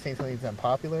you might be saying something that's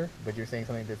unpopular, but you're saying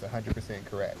something that's 100%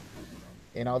 correct.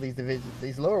 And all these divisions,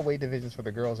 these lower weight divisions for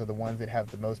the girls are the ones that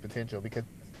have the most potential, because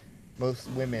most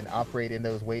women operate in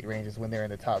those weight ranges when they're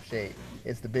in the top shape.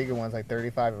 It's the bigger ones like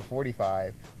 35 or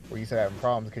 45 where you start having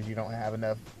problems because you don't have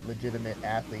enough legitimate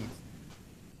athletes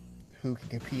who can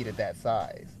compete at that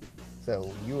size.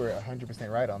 So you were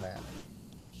 100% right on that.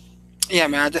 Yeah,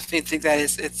 man, I definitely think that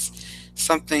it's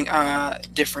something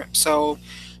different. So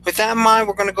with that in mind,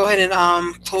 we're going to go ahead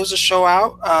and close the show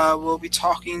out. We'll be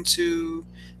talking to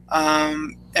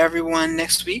everyone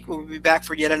next week. We'll be back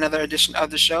for yet another edition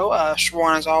of the show.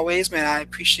 Shawan, as always, man, I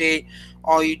appreciate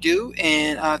all you do,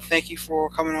 and thank you for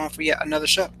coming on for yet another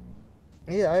show.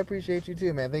 Yeah, I appreciate you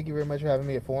too, man. Thank you very much for having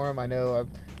me at Forum. I know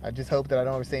I just hope that I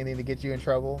don't ever say anything to get you in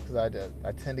trouble, because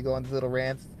I tend to go on these little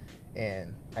rants,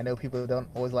 and I know people don't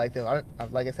always like them.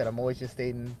 Like I said, I'm always just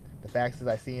stating the facts as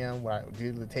I see them. When I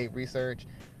do the tape research,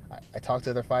 I talk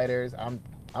to other fighters.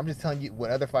 I'm just telling you what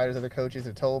other fighters, other coaches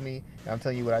have told me, and I'm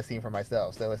telling you what I've seen for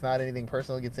myself. So it's not anything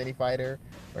personal against any fighter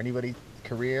or anybody's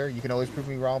career. You can always prove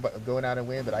me wrong, but going out and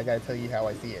win. But I got to tell you how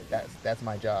I see it. That's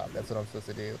my job. That's what I'm supposed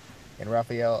to do. And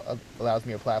Rafael allows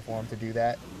me a platform to do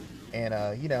that.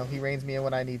 And he reins me in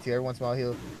when I need to. Every once in a while,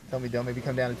 he'll tell me, "Don't maybe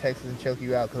come down to Texas and choke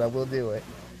you out," because I will do it.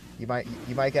 You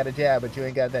might got a jab, but you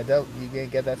ain't got that dope. You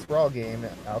ain't got that sprawl game.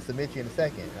 I'll submit you in a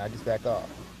second, and I just back off.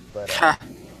 But Ha.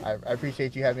 I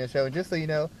appreciate you having me on the show. And just so you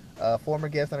know, former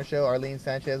guest on the show, Arlene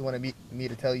Sanchez, wanted me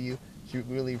to tell you she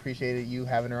really appreciated you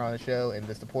having her on the show and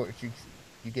the support that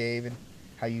you gave and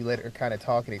how you let her kind of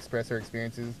talk and express her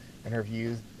experiences and her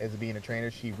views as being a trainer.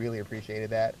 She really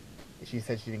appreciated that. She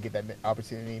said she didn't get that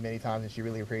opportunity many times, and she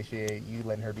really appreciated you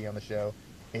letting her be on the show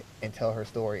and tell her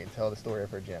story and tell the story of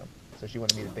her gym. So she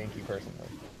wanted me to thank you personally.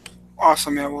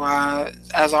 Awesome, man. Well,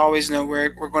 as always, we're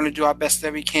going to do our best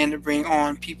that we can to bring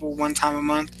on people one time a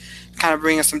month, kind of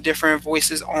bring us some different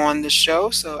voices on the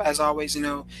show. So, as always,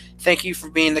 thank you for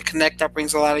being the connect that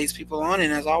brings a lot of these people on.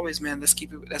 And as always, man, let's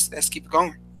keep it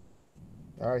going.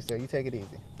 All right, so you take it easy.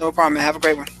 No problem, man. Have a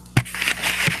great one. All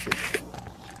right, you too.